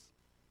ridiculous.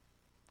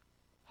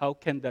 How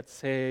can that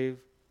save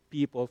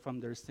people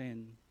from their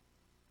sin?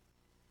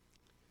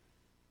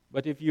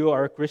 But if you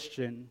are a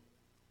Christian,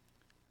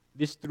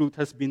 this truth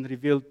has been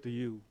revealed to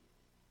you.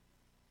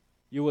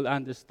 You will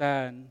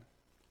understand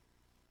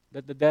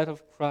that the death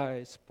of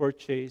Christ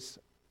purchased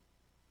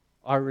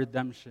our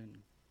redemption.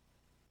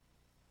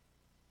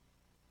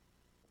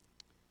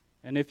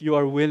 And if you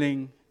are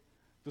willing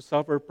to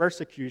suffer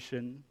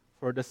persecution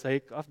for the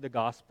sake of the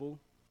gospel,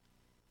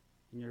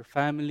 in your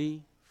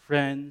family,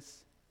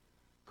 friends,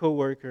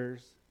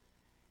 co-workers,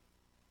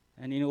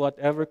 and in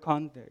whatever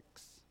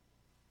context,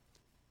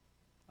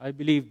 I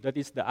believe that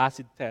is the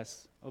acid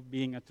test of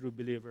being a true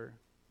believer.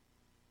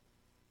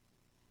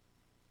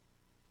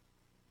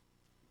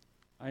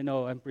 I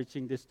know I'm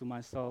preaching this to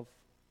myself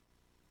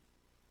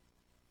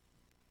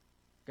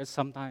because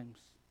sometimes,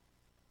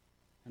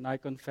 and I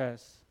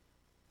confess,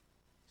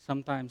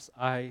 sometimes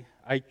I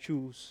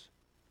choose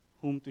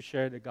whom to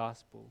share the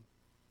gospel.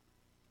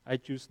 I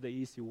choose the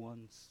easy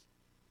ones.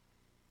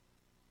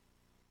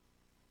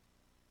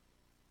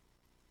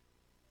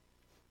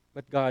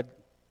 But God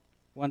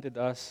wanted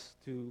us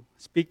to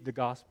speak the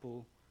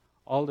gospel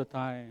all the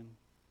time,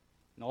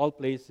 in all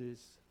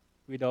places,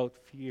 without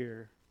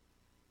fear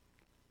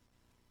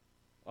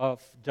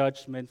of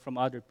judgment from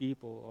other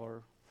people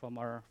or from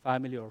our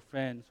family or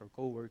friends or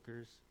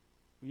co-workers.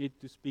 We need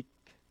to speak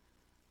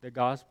the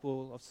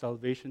gospel of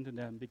salvation to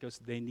them because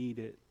they need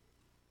it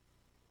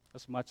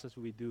as much as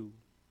we do.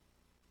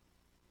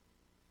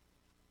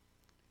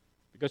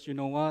 Because you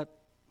know what?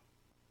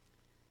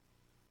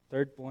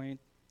 Third point,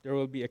 there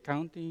will be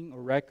accounting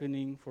or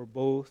reckoning for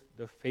both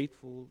the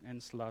faithful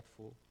and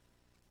slothful.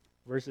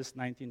 Verses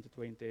 19 to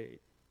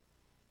 28.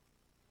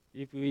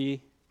 If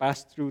we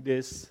pass through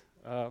this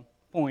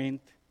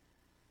point,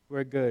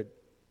 we're good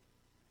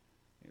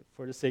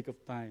for the sake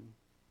of time.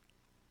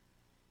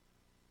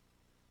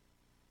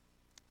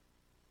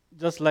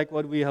 Just like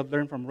what we have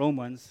learned from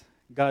Romans,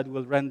 God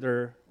will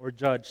render or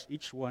judge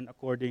each one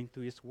according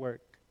to his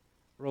work.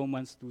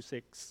 Romans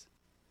 2:6.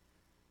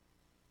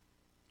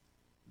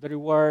 The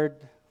reward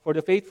for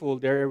the faithful,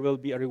 there will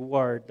be a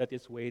reward that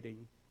is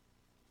waiting.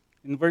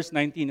 In verse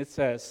 19 it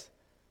says,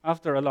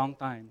 after a long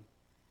time,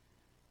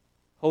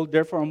 hold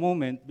there for a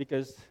moment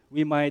because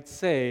we might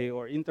say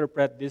or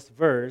interpret this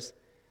verse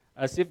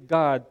as if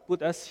God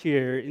put us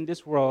here in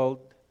this world,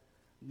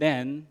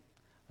 then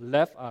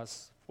left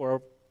us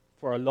for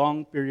a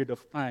long period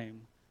of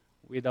time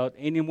without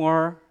any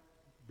more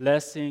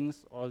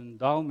blessings or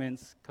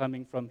endowments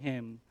coming from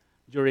him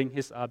during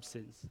his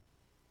absence.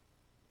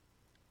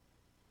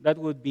 That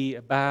would be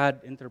a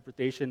bad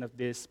interpretation of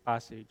this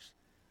passage.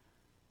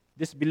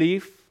 This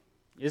belief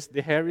is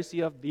the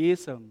heresy of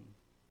deism,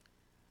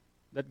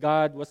 that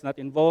God was not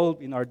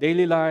involved in our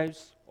daily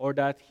lives or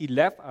that he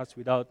left us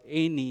without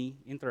any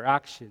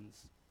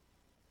interactions.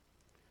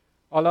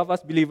 All of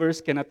us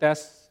believers can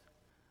attest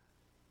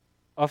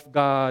of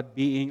God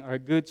being our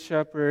good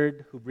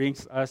shepherd who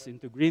brings us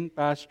into green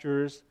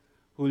pastures,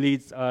 who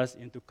leads us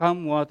into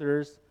calm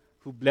waters,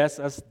 who bless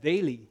us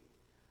daily.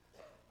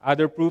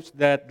 Other proofs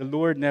that the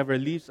Lord never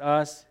leaves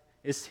us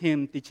is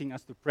him teaching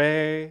us to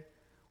pray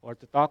or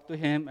to talk to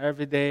him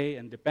every day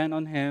and depend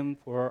on him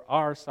for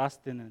our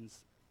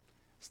sustenance.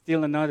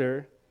 Still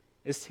another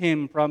is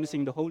him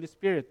promising the Holy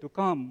Spirit to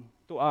come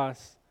to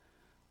us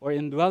or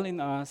indwell in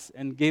us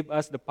and give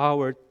us the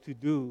power to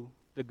do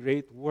the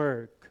great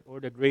work or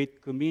the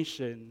great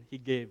commission he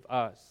gave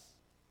us.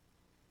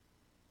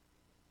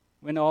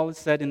 When all is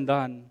said and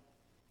done,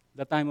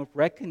 the time of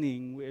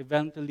reckoning will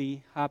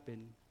eventually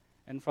happen.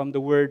 And from the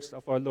words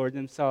of our Lord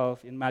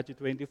himself in Matthew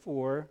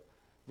 24,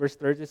 verse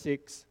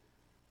 36,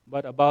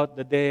 but about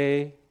the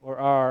day or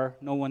hour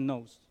no one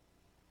knows,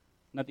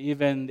 not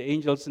even the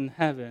angels in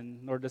heaven,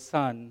 nor the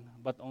Son,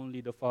 but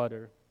only the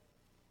Father.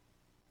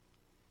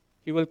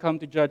 He will come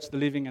to judge the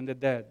living and the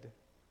dead.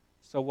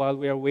 So while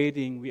we are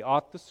waiting, we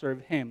ought to serve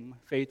Him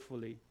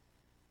faithfully.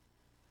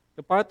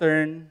 The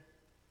pattern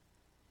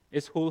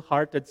is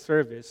wholehearted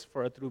service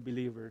for a true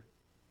believer.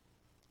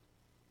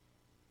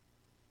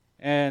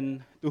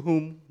 And to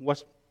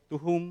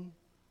whom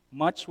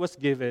much was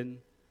given,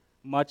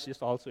 much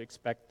is also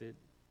expected.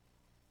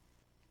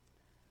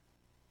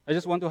 I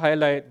just want to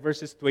highlight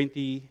verses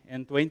 20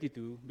 and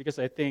 22 because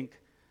I think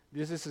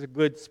this is a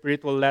good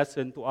spiritual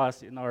lesson to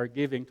us in our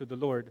giving to the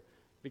Lord,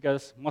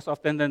 because most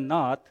often than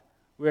not,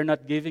 we're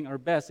not giving our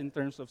best in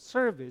terms of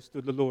service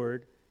to the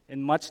Lord,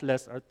 and much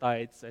less our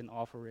tithes and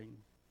offering.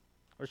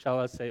 Or shall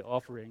I say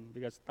offering,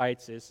 because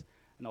tithes is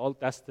an Old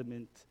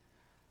Testament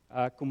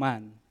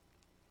command,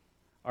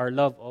 our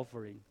love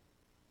offering,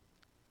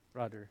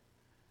 rather.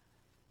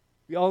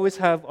 We always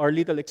have our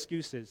little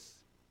excuses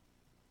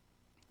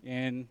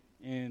in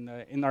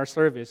our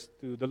service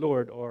to the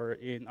Lord or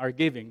in our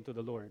giving to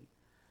the Lord.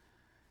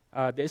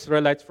 The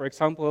Israelites, for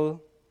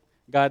example,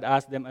 God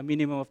asked them a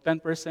minimum of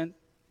 10%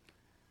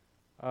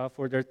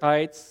 for their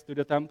tithes to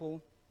the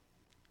temple.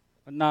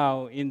 But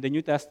now, in the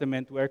New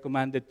Testament, we are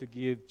commanded to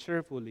give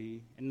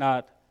cheerfully and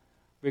not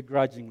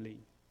begrudgingly.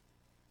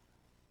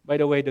 By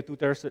the way, the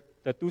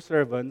two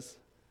servants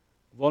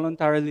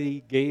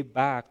voluntarily gave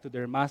back to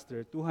their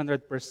master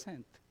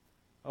 200%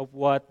 of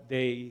what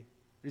they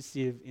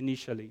received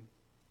initially.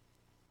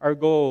 Our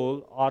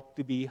goal ought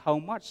to be how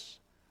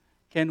much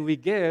can we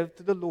give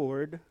to the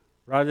Lord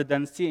rather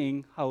than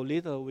seeing how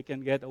little we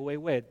can get away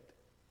with.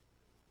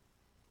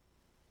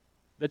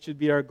 That should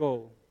be our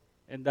goal.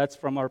 And that's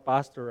from our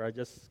pastor. I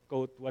just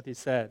quote what he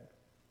said.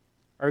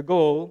 Our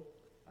goal,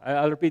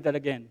 I'll repeat that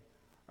again.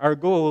 Our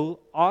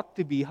goal ought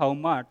to be how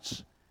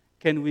much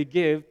can we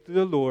give to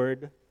the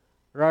Lord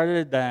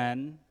rather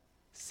than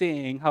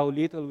seeing how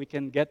little we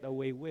can get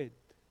away with.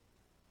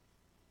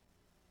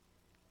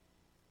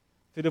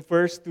 To the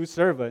first two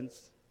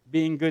servants,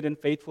 being good and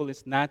faithful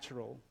is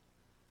natural.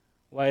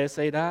 Why I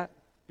say that?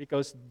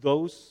 Because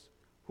those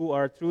who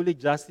are truly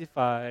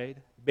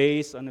justified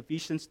based on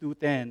Ephesians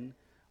 2:10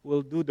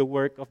 will do the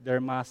work of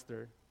their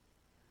master.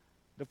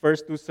 The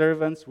first two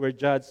servants were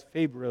judged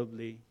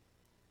favorably.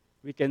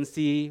 We can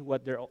see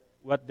what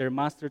their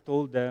master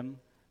told them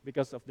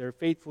because of their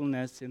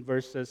faithfulness in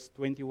verses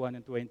 21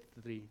 and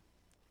 23.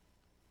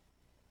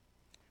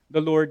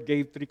 The Lord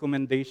gave three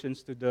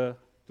commendations to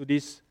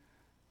these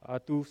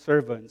two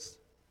servants.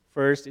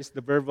 First is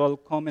the verbal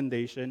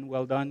commendation,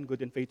 well done,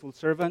 good and faithful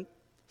servant.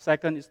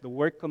 Second is the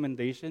work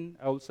commendation,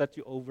 I will set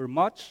you over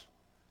much.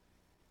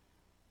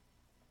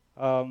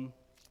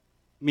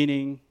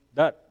 Meaning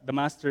that the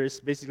master is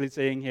basically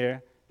saying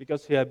here,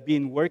 because you have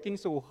been working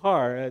so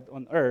hard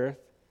on earth,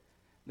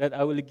 that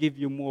I will give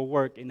you more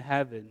work in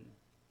heaven.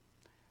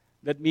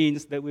 That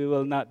means that we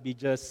will not be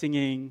just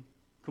singing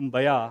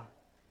kumbaya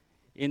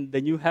in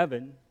the new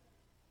heaven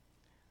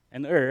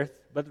and earth,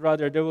 but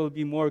rather there will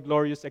be more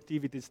glorious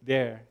activities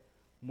there,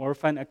 more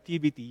fun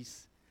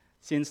activities,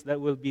 since that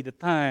will be the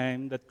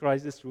time that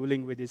Christ is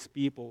ruling with His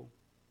people.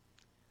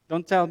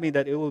 Don't tell me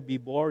that it will be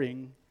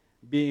boring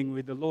being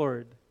with the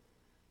Lord.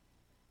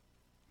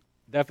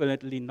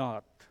 Definitely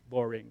not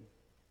boring.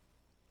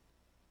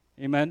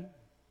 Amen?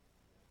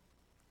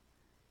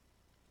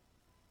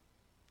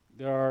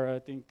 There are, I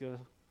think,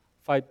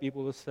 5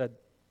 people who said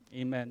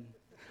amen.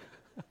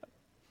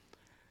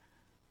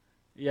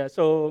 Yeah,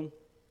 so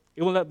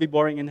it will not be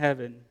boring in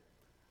heaven.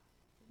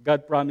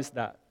 God promised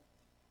that.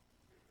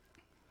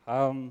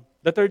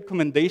 The third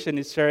commendation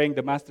is sharing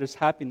the master's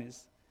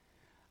happiness.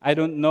 I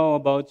don't know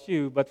about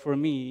you, but for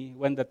me,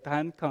 when the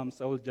time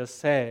comes, I will just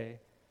say,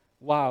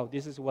 wow,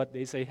 this is what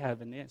they say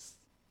heaven is.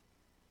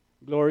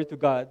 Glory to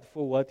God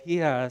for what He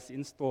has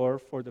in store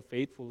for the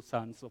faithful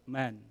sons of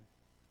men,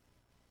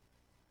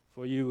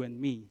 for you and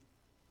me.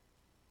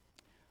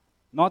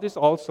 Notice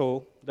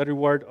also the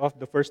reward of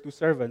the first two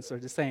servants are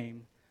the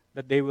same,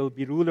 that they will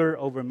be ruler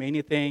over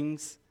many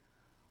things,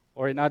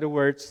 or in other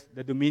words,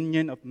 the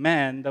dominion of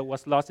man that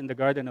was lost in the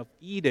Garden of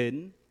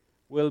Eden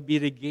will be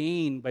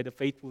regained by the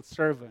faithful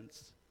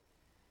servants.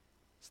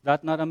 Is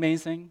that not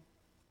amazing?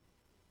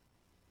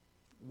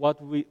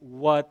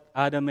 What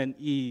Adam and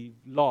Eve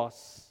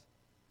lost,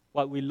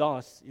 what we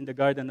lost in the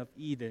Garden of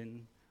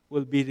Eden,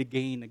 will be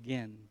regained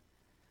again.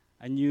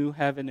 A new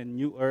heaven and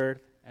new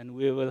earth, and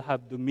we will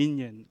have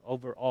dominion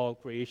over all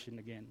creation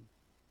again.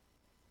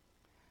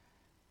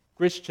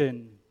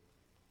 Christian,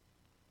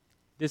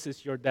 this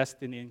is your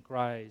destiny in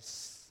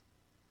Christ.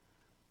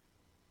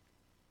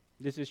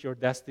 This is your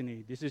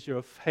destiny. This is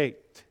your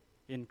fate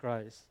in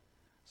Christ.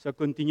 So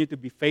continue to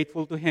be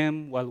faithful to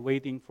Him while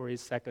waiting for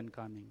His second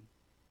coming.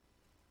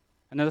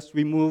 And as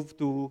we move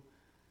to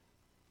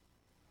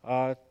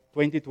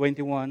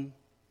 2021,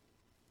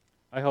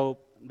 I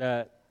hope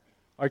that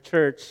our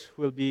church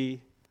will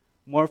be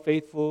more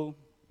faithful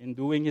in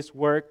doing His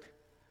work,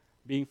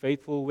 being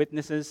faithful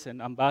witnesses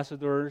and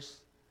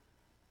ambassadors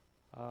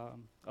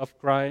of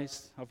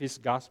Christ, of His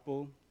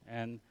gospel,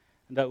 and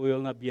that we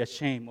will not be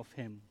ashamed of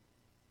Him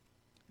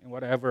in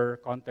whatever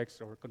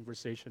context or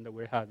conversation that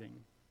we're having.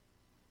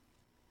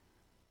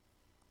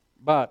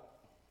 But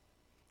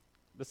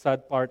the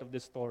sad part of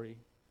this story,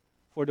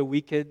 for the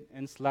wicked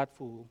and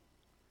slothful,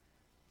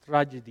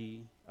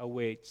 tragedy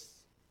awaits.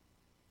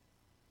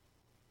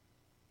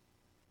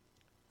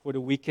 For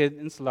the wicked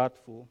and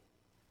slothful,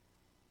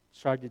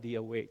 tragedy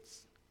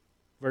awaits.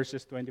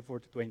 Verses 24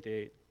 to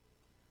 28.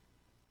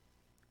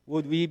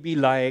 Would we be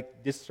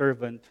like this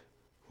servant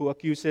who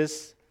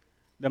accuses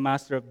the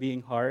master of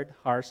being hard,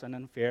 harsh, and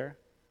unfair?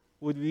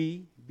 Would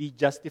we be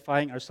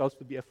justifying ourselves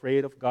to be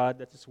afraid of God?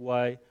 That is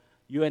why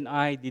you and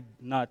I did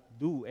not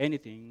do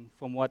anything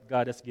from what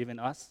God has given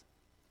us.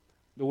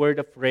 The word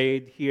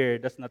afraid here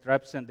does not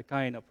represent the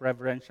kind of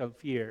reverential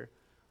fear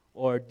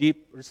or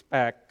deep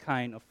respect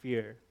kind of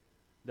fear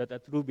that a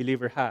true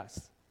believer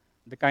has.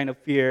 The kind of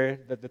fear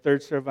that the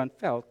third servant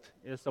felt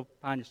is of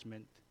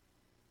punishment.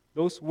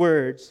 Those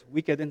words,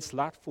 wicked and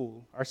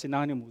slothful, are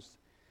synonymous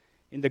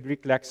in the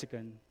Greek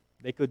lexicon.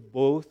 They could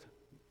both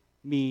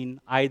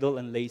mean idle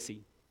and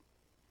lazy.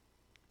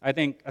 I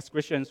think as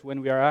Christians,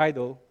 when we are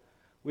idle,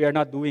 we are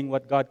not doing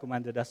what God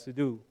commanded us to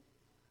do.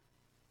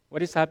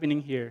 What is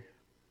happening here?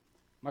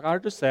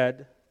 MacArthur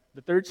said,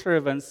 the third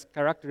servant's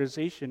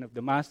characterization of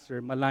the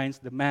master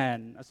maligns the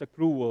man as a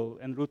cruel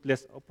and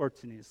ruthless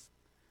opportunist,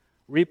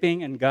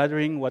 reaping and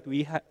gathering what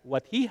he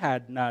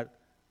had no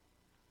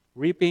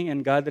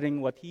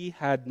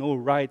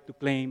right to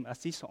claim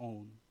as his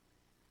own.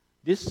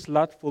 This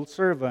slothful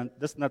servant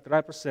does not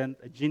represent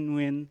a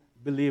genuine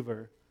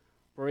believer,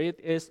 for it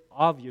is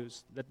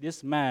obvious that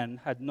this man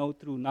had no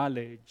true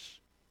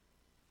knowledge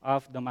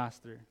of the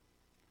master.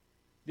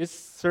 This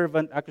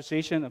servant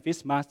accusation of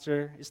his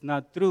master is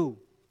not true.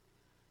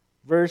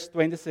 Verse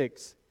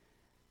 26,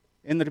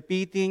 in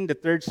repeating the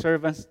third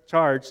servant's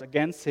charge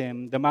against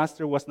him, the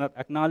master was not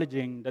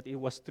acknowledging that it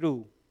was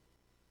true.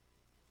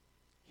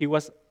 He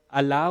was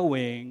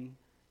allowing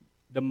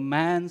the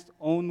man's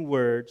own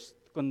words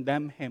to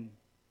condemn him.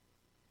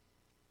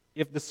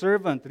 If the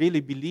servant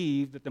really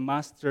believed the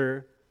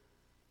master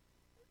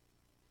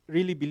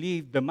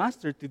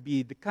to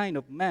be the kind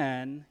of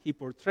man he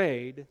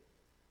portrayed,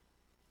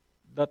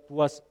 that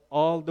was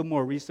all the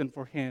more reason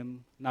for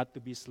him not to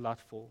be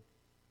slothful.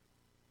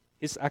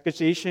 His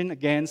accusation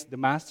against the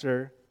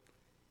master,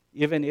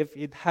 even if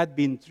it had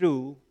been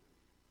true,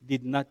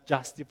 did not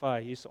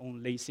justify his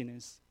own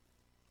laziness.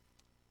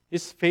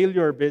 His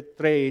failure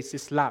betrays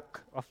his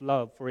lack of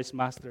love for his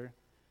master,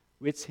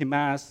 which he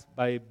masked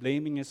by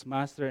blaming his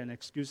master and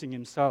excusing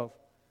himself.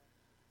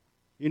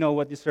 You know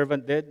what the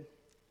servant did?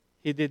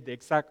 He did the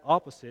exact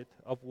opposite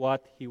of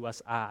what he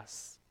was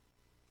asked.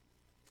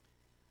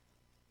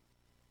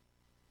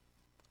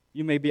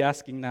 You may be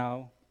asking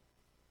now,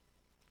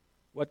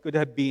 what could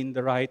have been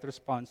the right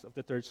response of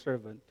the third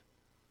servant?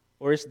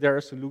 Or is there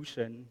a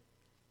solution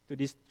to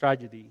this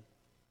tragedy?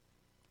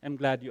 I'm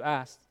glad you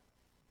asked.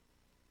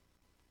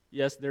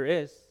 Yes, there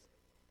is.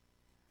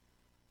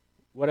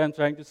 What I'm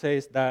trying to say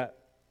is that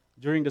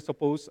during the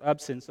supposed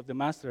absence of the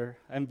master,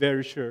 I'm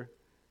very sure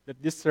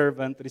that this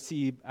servant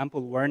received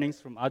ample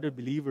warnings from other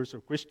believers or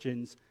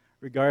Christians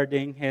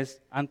regarding his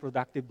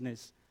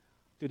unproductiveness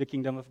to the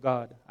kingdom of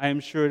God. I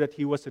am sure that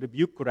he was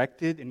rebuked,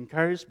 corrected, and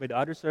encouraged by the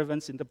other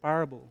servants in the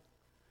parable.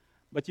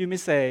 But you may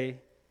say,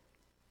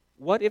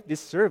 what if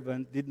this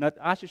servant did not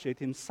associate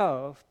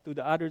himself to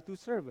the other two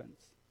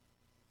servants?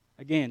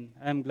 Again,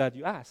 I'm glad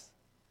you asked.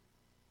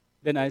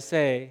 Then I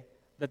say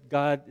that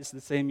God is the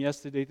same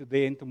yesterday,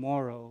 today, and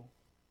tomorrow.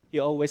 He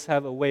always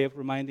has a way of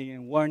reminding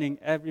and warning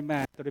every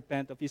man to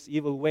repent of his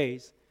evil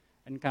ways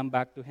and come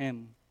back to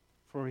him,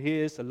 for he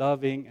is a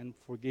loving and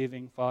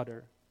forgiving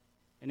Father.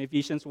 In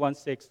Philippians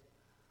 1:6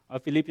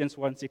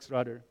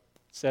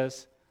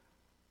 says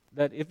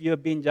that if you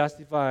have been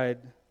justified,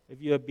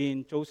 if you have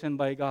been chosen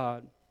by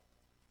God,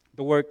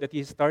 the work that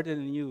He started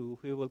in you,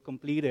 He will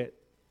complete it.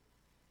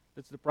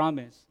 That's the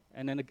promise.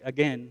 And then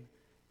again,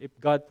 if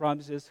God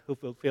promises,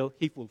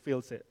 He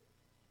fulfills it.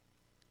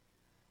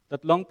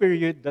 That long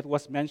period that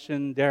was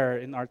mentioned there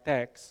in our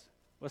text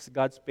was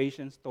God's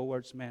patience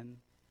towards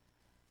men.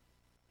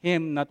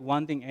 Him not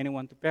wanting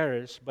anyone to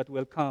perish, but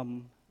will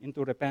come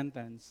into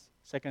repentance.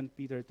 2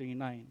 Peter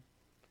 3:9.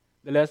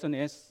 The lesson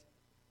is,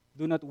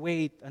 do not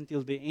wait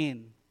until the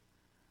end,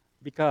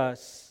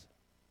 because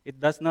it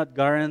does not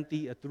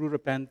guarantee a true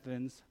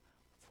repentance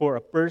for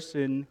a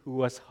person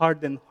who has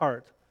hardened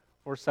heart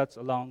for such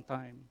a long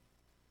time.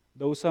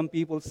 Though some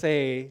people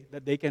say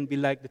that they can be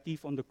like the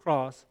thief on the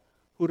cross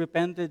who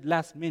repented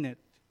last minute,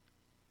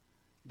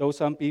 but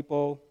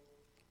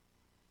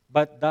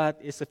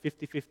that is a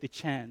 50-50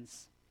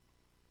 chance.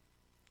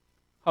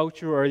 How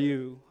sure are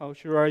you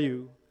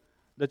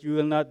that you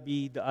will not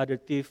be the other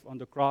thief on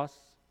the cross?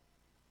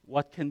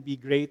 What can be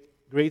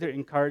greater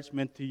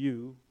encouragement to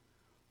you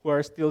who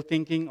are still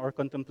thinking or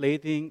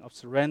contemplating of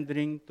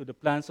surrendering to the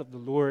plans of the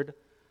Lord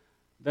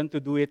than to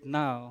do it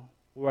now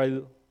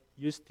while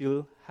you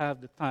still have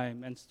the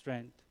time and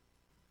strength?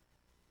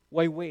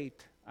 Why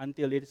wait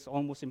until it is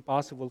almost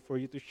impossible for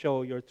you to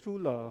show your true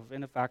love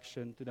and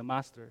affection to the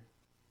master.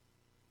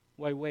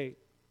 Why wait?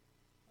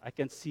 I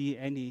can't see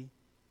any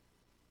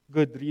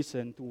good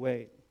reason to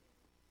wait.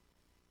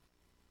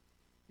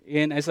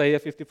 In Isaiah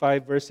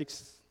 55, verse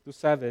 6 to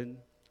 7,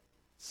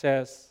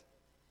 says,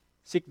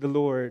 "Seek the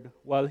Lord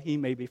while he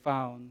may be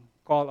found.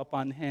 Call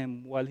upon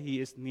him while he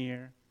is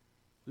near.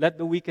 Let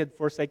the wicked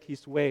forsake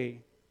his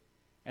way,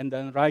 and the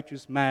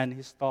unrighteous man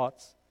his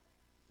thoughts.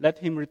 Let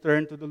him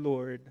return to the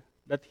Lord,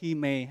 that he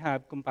may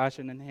have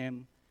compassion on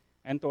him,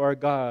 and to our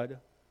God,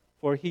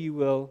 for he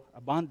will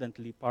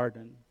abundantly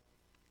pardon."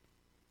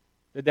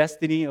 The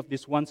destiny of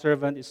this one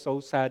servant is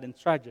so sad and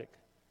tragic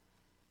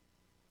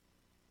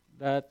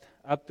that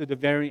up to the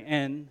very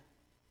end,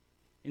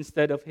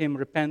 instead of him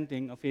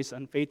repenting of his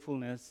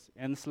unfaithfulness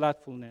and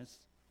slothfulness,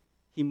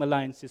 he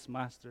maligns his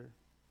master.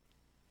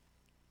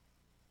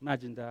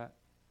 Imagine that.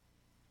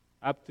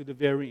 Up to the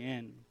very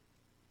end.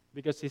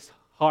 Because his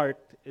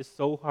heart is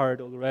so hard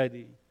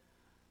already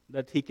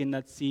that he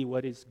cannot see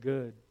what is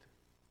good.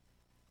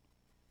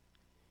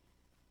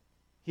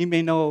 He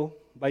may know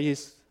by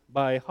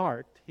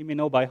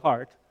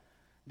heart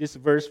this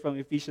verse from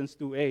Ephesians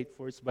 2:8,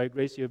 "For it's by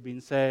grace you have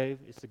been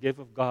saved, it's the gift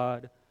of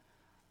God,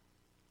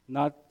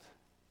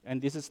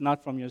 and this is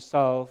not from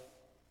yourself."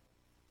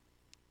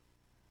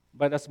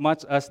 But as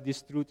much as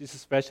this truth is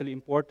especially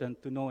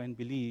important to know and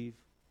believe,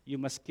 you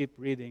must keep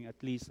reading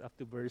at least up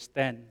to verse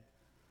 10.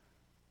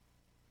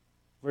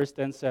 Verse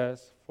 10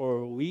 says,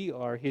 "For we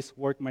are his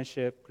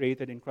workmanship,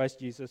 created in Christ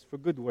Jesus for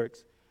good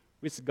works,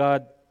 which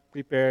God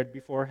prepared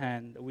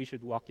beforehand that we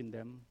should walk in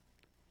them."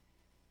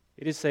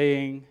 It is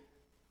saying,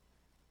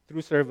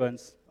 true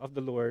servants of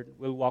the Lord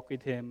will walk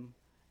with him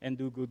and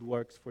do good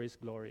works for his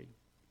glory.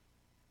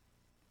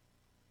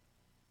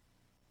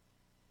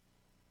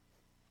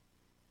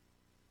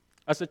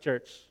 As a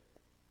church,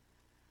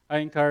 I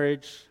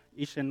encourage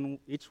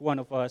each one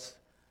of us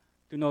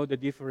to know the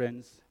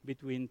difference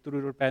between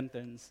true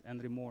repentance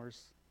and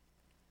remorse.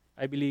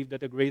 I believe that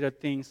the greater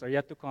things are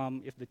yet to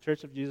come if the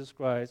Church of Jesus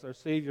Christ, our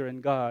Savior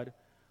and God,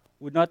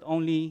 would not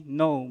only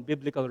know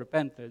biblical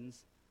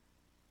repentance,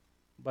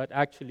 but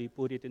actually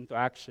put it into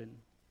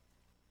action.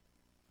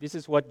 This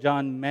is what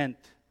John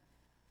meant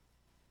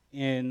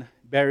in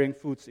bearing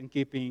fruits in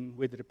keeping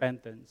with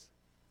repentance.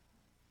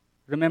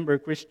 Remember,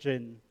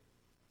 Christian,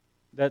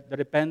 that the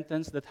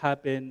repentance that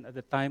happened at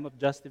the time of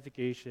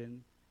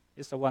justification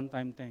is a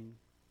one-time thing.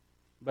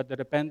 But the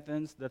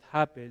repentance that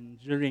happened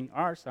during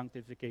our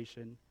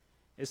sanctification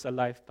is a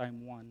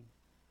lifetime one.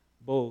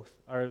 Both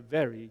are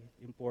very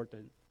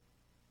important.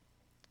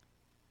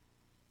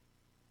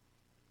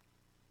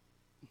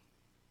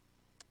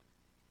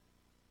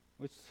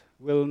 Which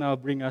will now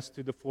bring us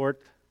to the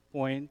fourth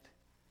point.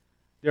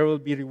 There will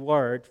be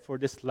reward for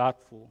the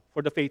faithful.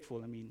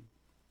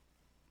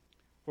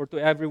 For to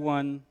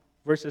everyone,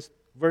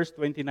 verse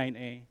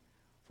 29a,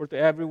 "For to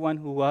everyone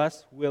who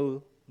has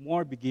will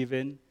more be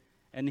given,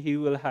 and he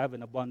will have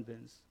an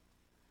abundance."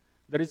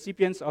 The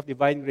recipients of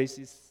divine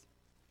graces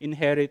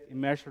inherit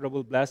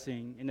immeasurable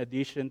blessing in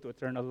addition to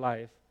eternal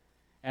life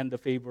and the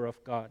favor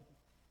of God.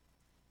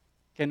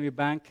 Can we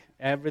bank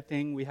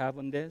everything we have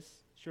on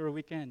this? Sure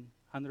we can,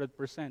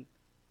 100%,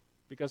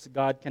 because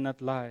God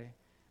cannot lie.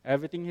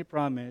 Everything he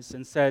promised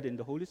and said in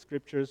the Holy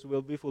Scriptures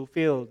will be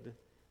fulfilled.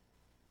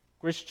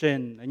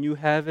 Christian, a new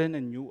heaven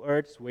and new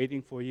earth is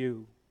waiting for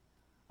you.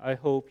 I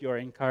hope you are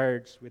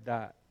encouraged with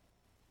that.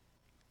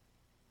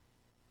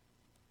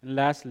 And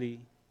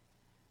lastly,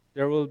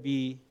 there will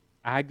be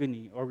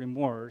agony or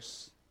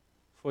remorse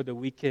for the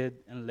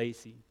wicked and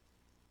lazy.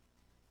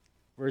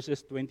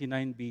 Verses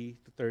 29b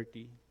to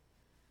 30.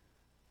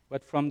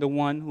 "But from the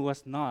one who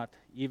has not,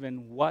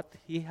 even what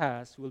he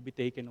has will be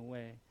taken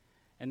away,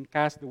 and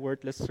cast the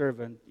worthless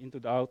servant into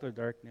the outer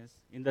darkness.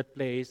 In that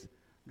place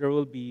there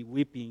will be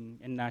weeping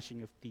and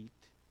gnashing of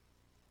teeth."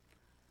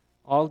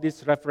 All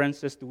these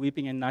references to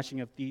weeping and gnashing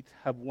of teeth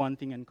have one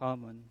thing in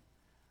common: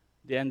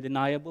 the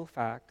undeniable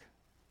fact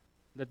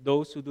that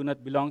those who do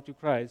not belong to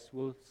Christ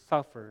will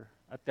suffer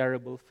a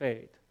terrible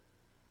fate,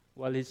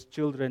 while his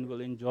children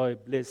will enjoy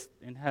bliss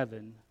in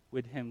heaven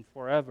with him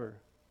forever.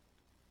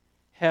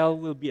 Hell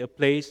will be a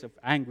place of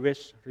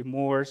anguish,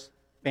 remorse,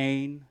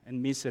 pain,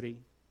 and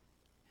misery.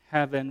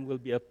 Heaven will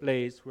be a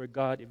place where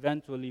God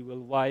eventually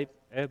will wipe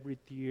every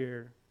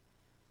tear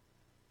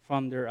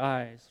from their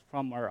eyes,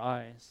 from our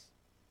eyes.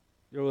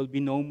 There will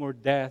be no more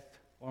death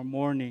or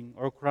mourning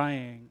or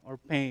crying or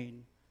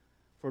pain,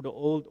 for the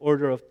old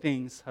order of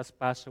things has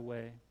passed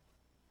away.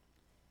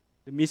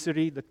 The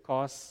misery that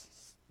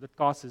causes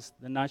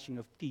the gnashing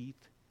of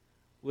teeth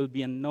will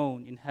be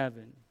unknown in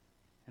heaven,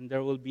 and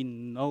there will be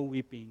no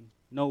weeping,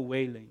 no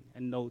wailing,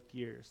 and no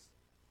tears.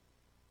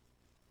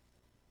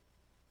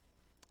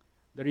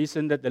 The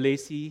reason that the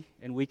lazy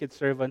and wicked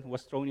servant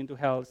was thrown into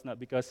hell is not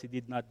because he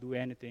did not do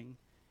anything.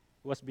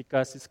 It was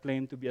because his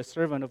claim to be a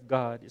servant of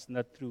God is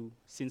not true,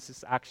 since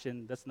his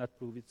action does not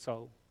prove it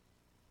so.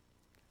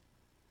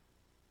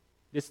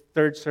 This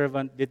third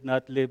servant did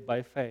not live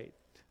by faith.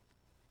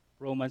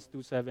 Romans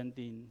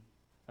 2:17.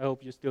 I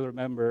hope you still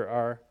remember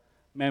our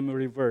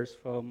memory verse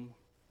from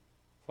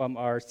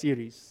our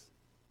series.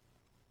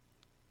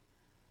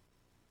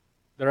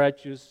 The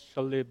righteous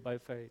shall live by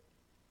faith.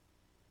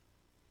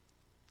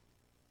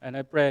 And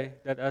I pray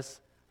that as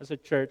a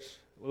church,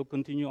 we'll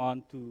continue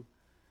on to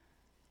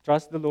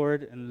trust the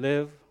Lord and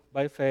live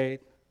by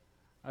faith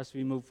as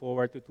we move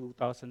forward to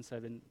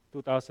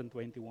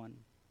 2021.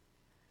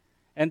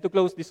 And to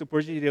close this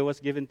opportunity that was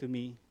given to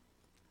me,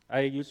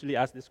 I usually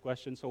ask this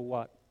question, so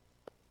what?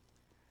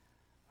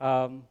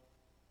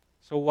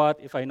 So what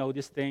if I know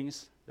these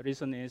things? The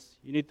reason is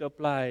you need to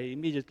apply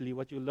immediately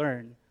what you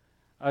learn.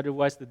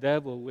 Otherwise, the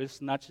devil will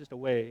snatch it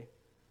away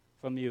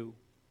from you.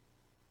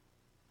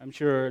 I'm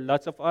sure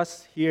lots of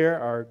us here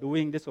are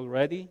doing this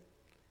already.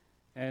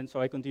 And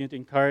so I continue to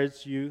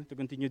encourage you to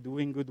continue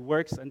doing good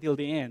works until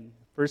the end.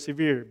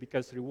 Persevere,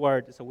 because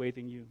reward is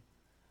awaiting you.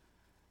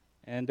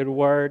 And the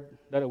reward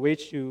that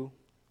awaits you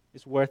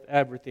is worth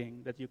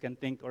everything that you can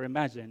think or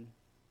imagine.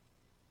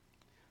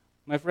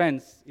 My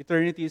friends,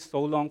 eternity is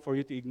so long for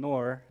you to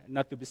ignore and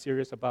not to be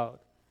serious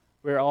about.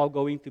 We're all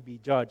going to be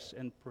judged.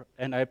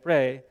 And I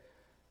pray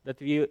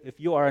that if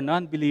you are a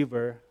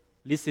non-believer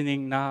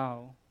listening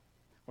now,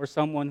 or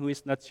someone who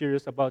is not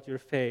serious about your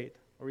faith,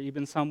 or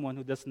even someone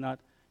who does not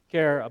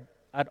care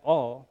at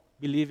all,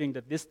 believing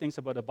that these things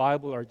about the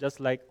Bible are just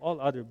like all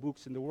other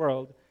books in the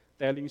world,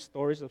 telling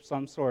stories of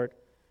some sort,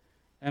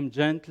 I'm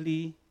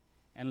gently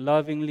and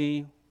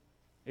lovingly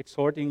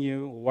exhorting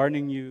you,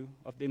 warning you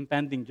of the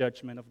impending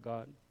judgment of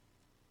God.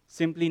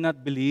 Simply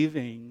not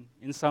believing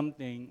in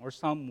something or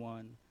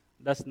someone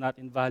does not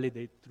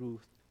invalidate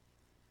truth.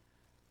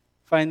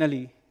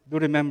 Finally, do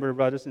remember,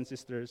 brothers and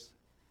sisters,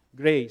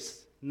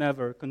 grace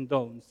never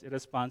condones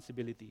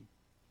irresponsibility.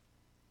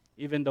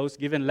 Even those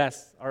given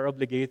less are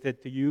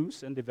obligated to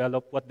use and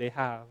develop what they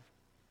have.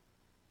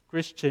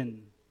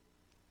 Christian,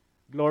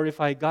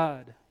 glorify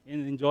God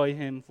and enjoy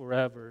Him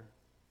forever.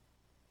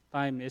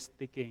 Time is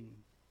ticking.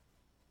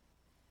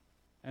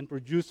 And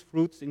produce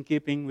fruits in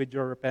keeping with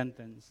your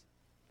repentance.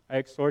 I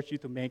exhort you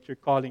to make your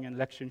calling and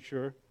election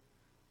sure,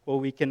 for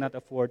we cannot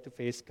afford to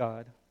face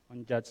God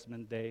on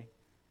Judgment Day.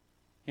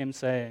 Him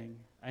saying,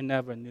 I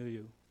never knew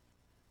you.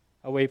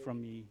 Away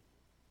from me,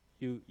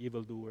 you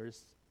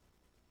evildoers.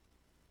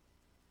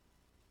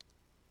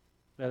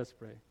 Let us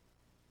pray.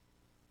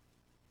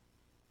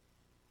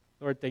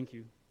 Lord, thank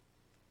you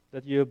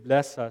that you have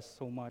blessed us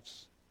so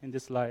much in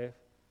this life.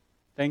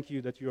 Thank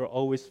you that you are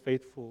always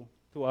faithful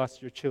to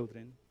us, your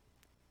children.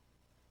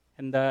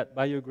 And that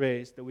by your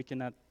grace that we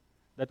can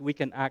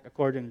act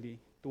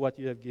accordingly to what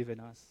you have given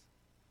us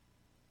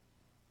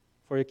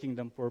for your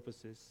kingdom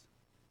purposes,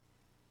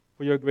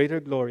 for your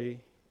greater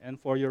glory, and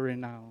for your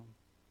renown.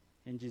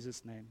 In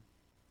Jesus' name,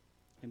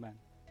 amen.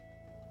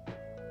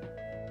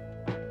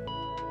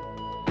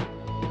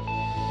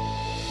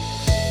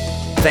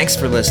 Thanks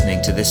for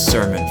listening to this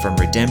sermon from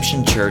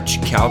Redemption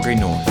Church, Calgary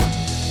North.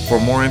 For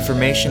more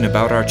information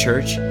about our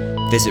church,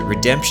 visit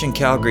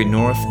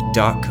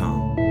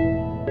redemptioncalgarynorth.com.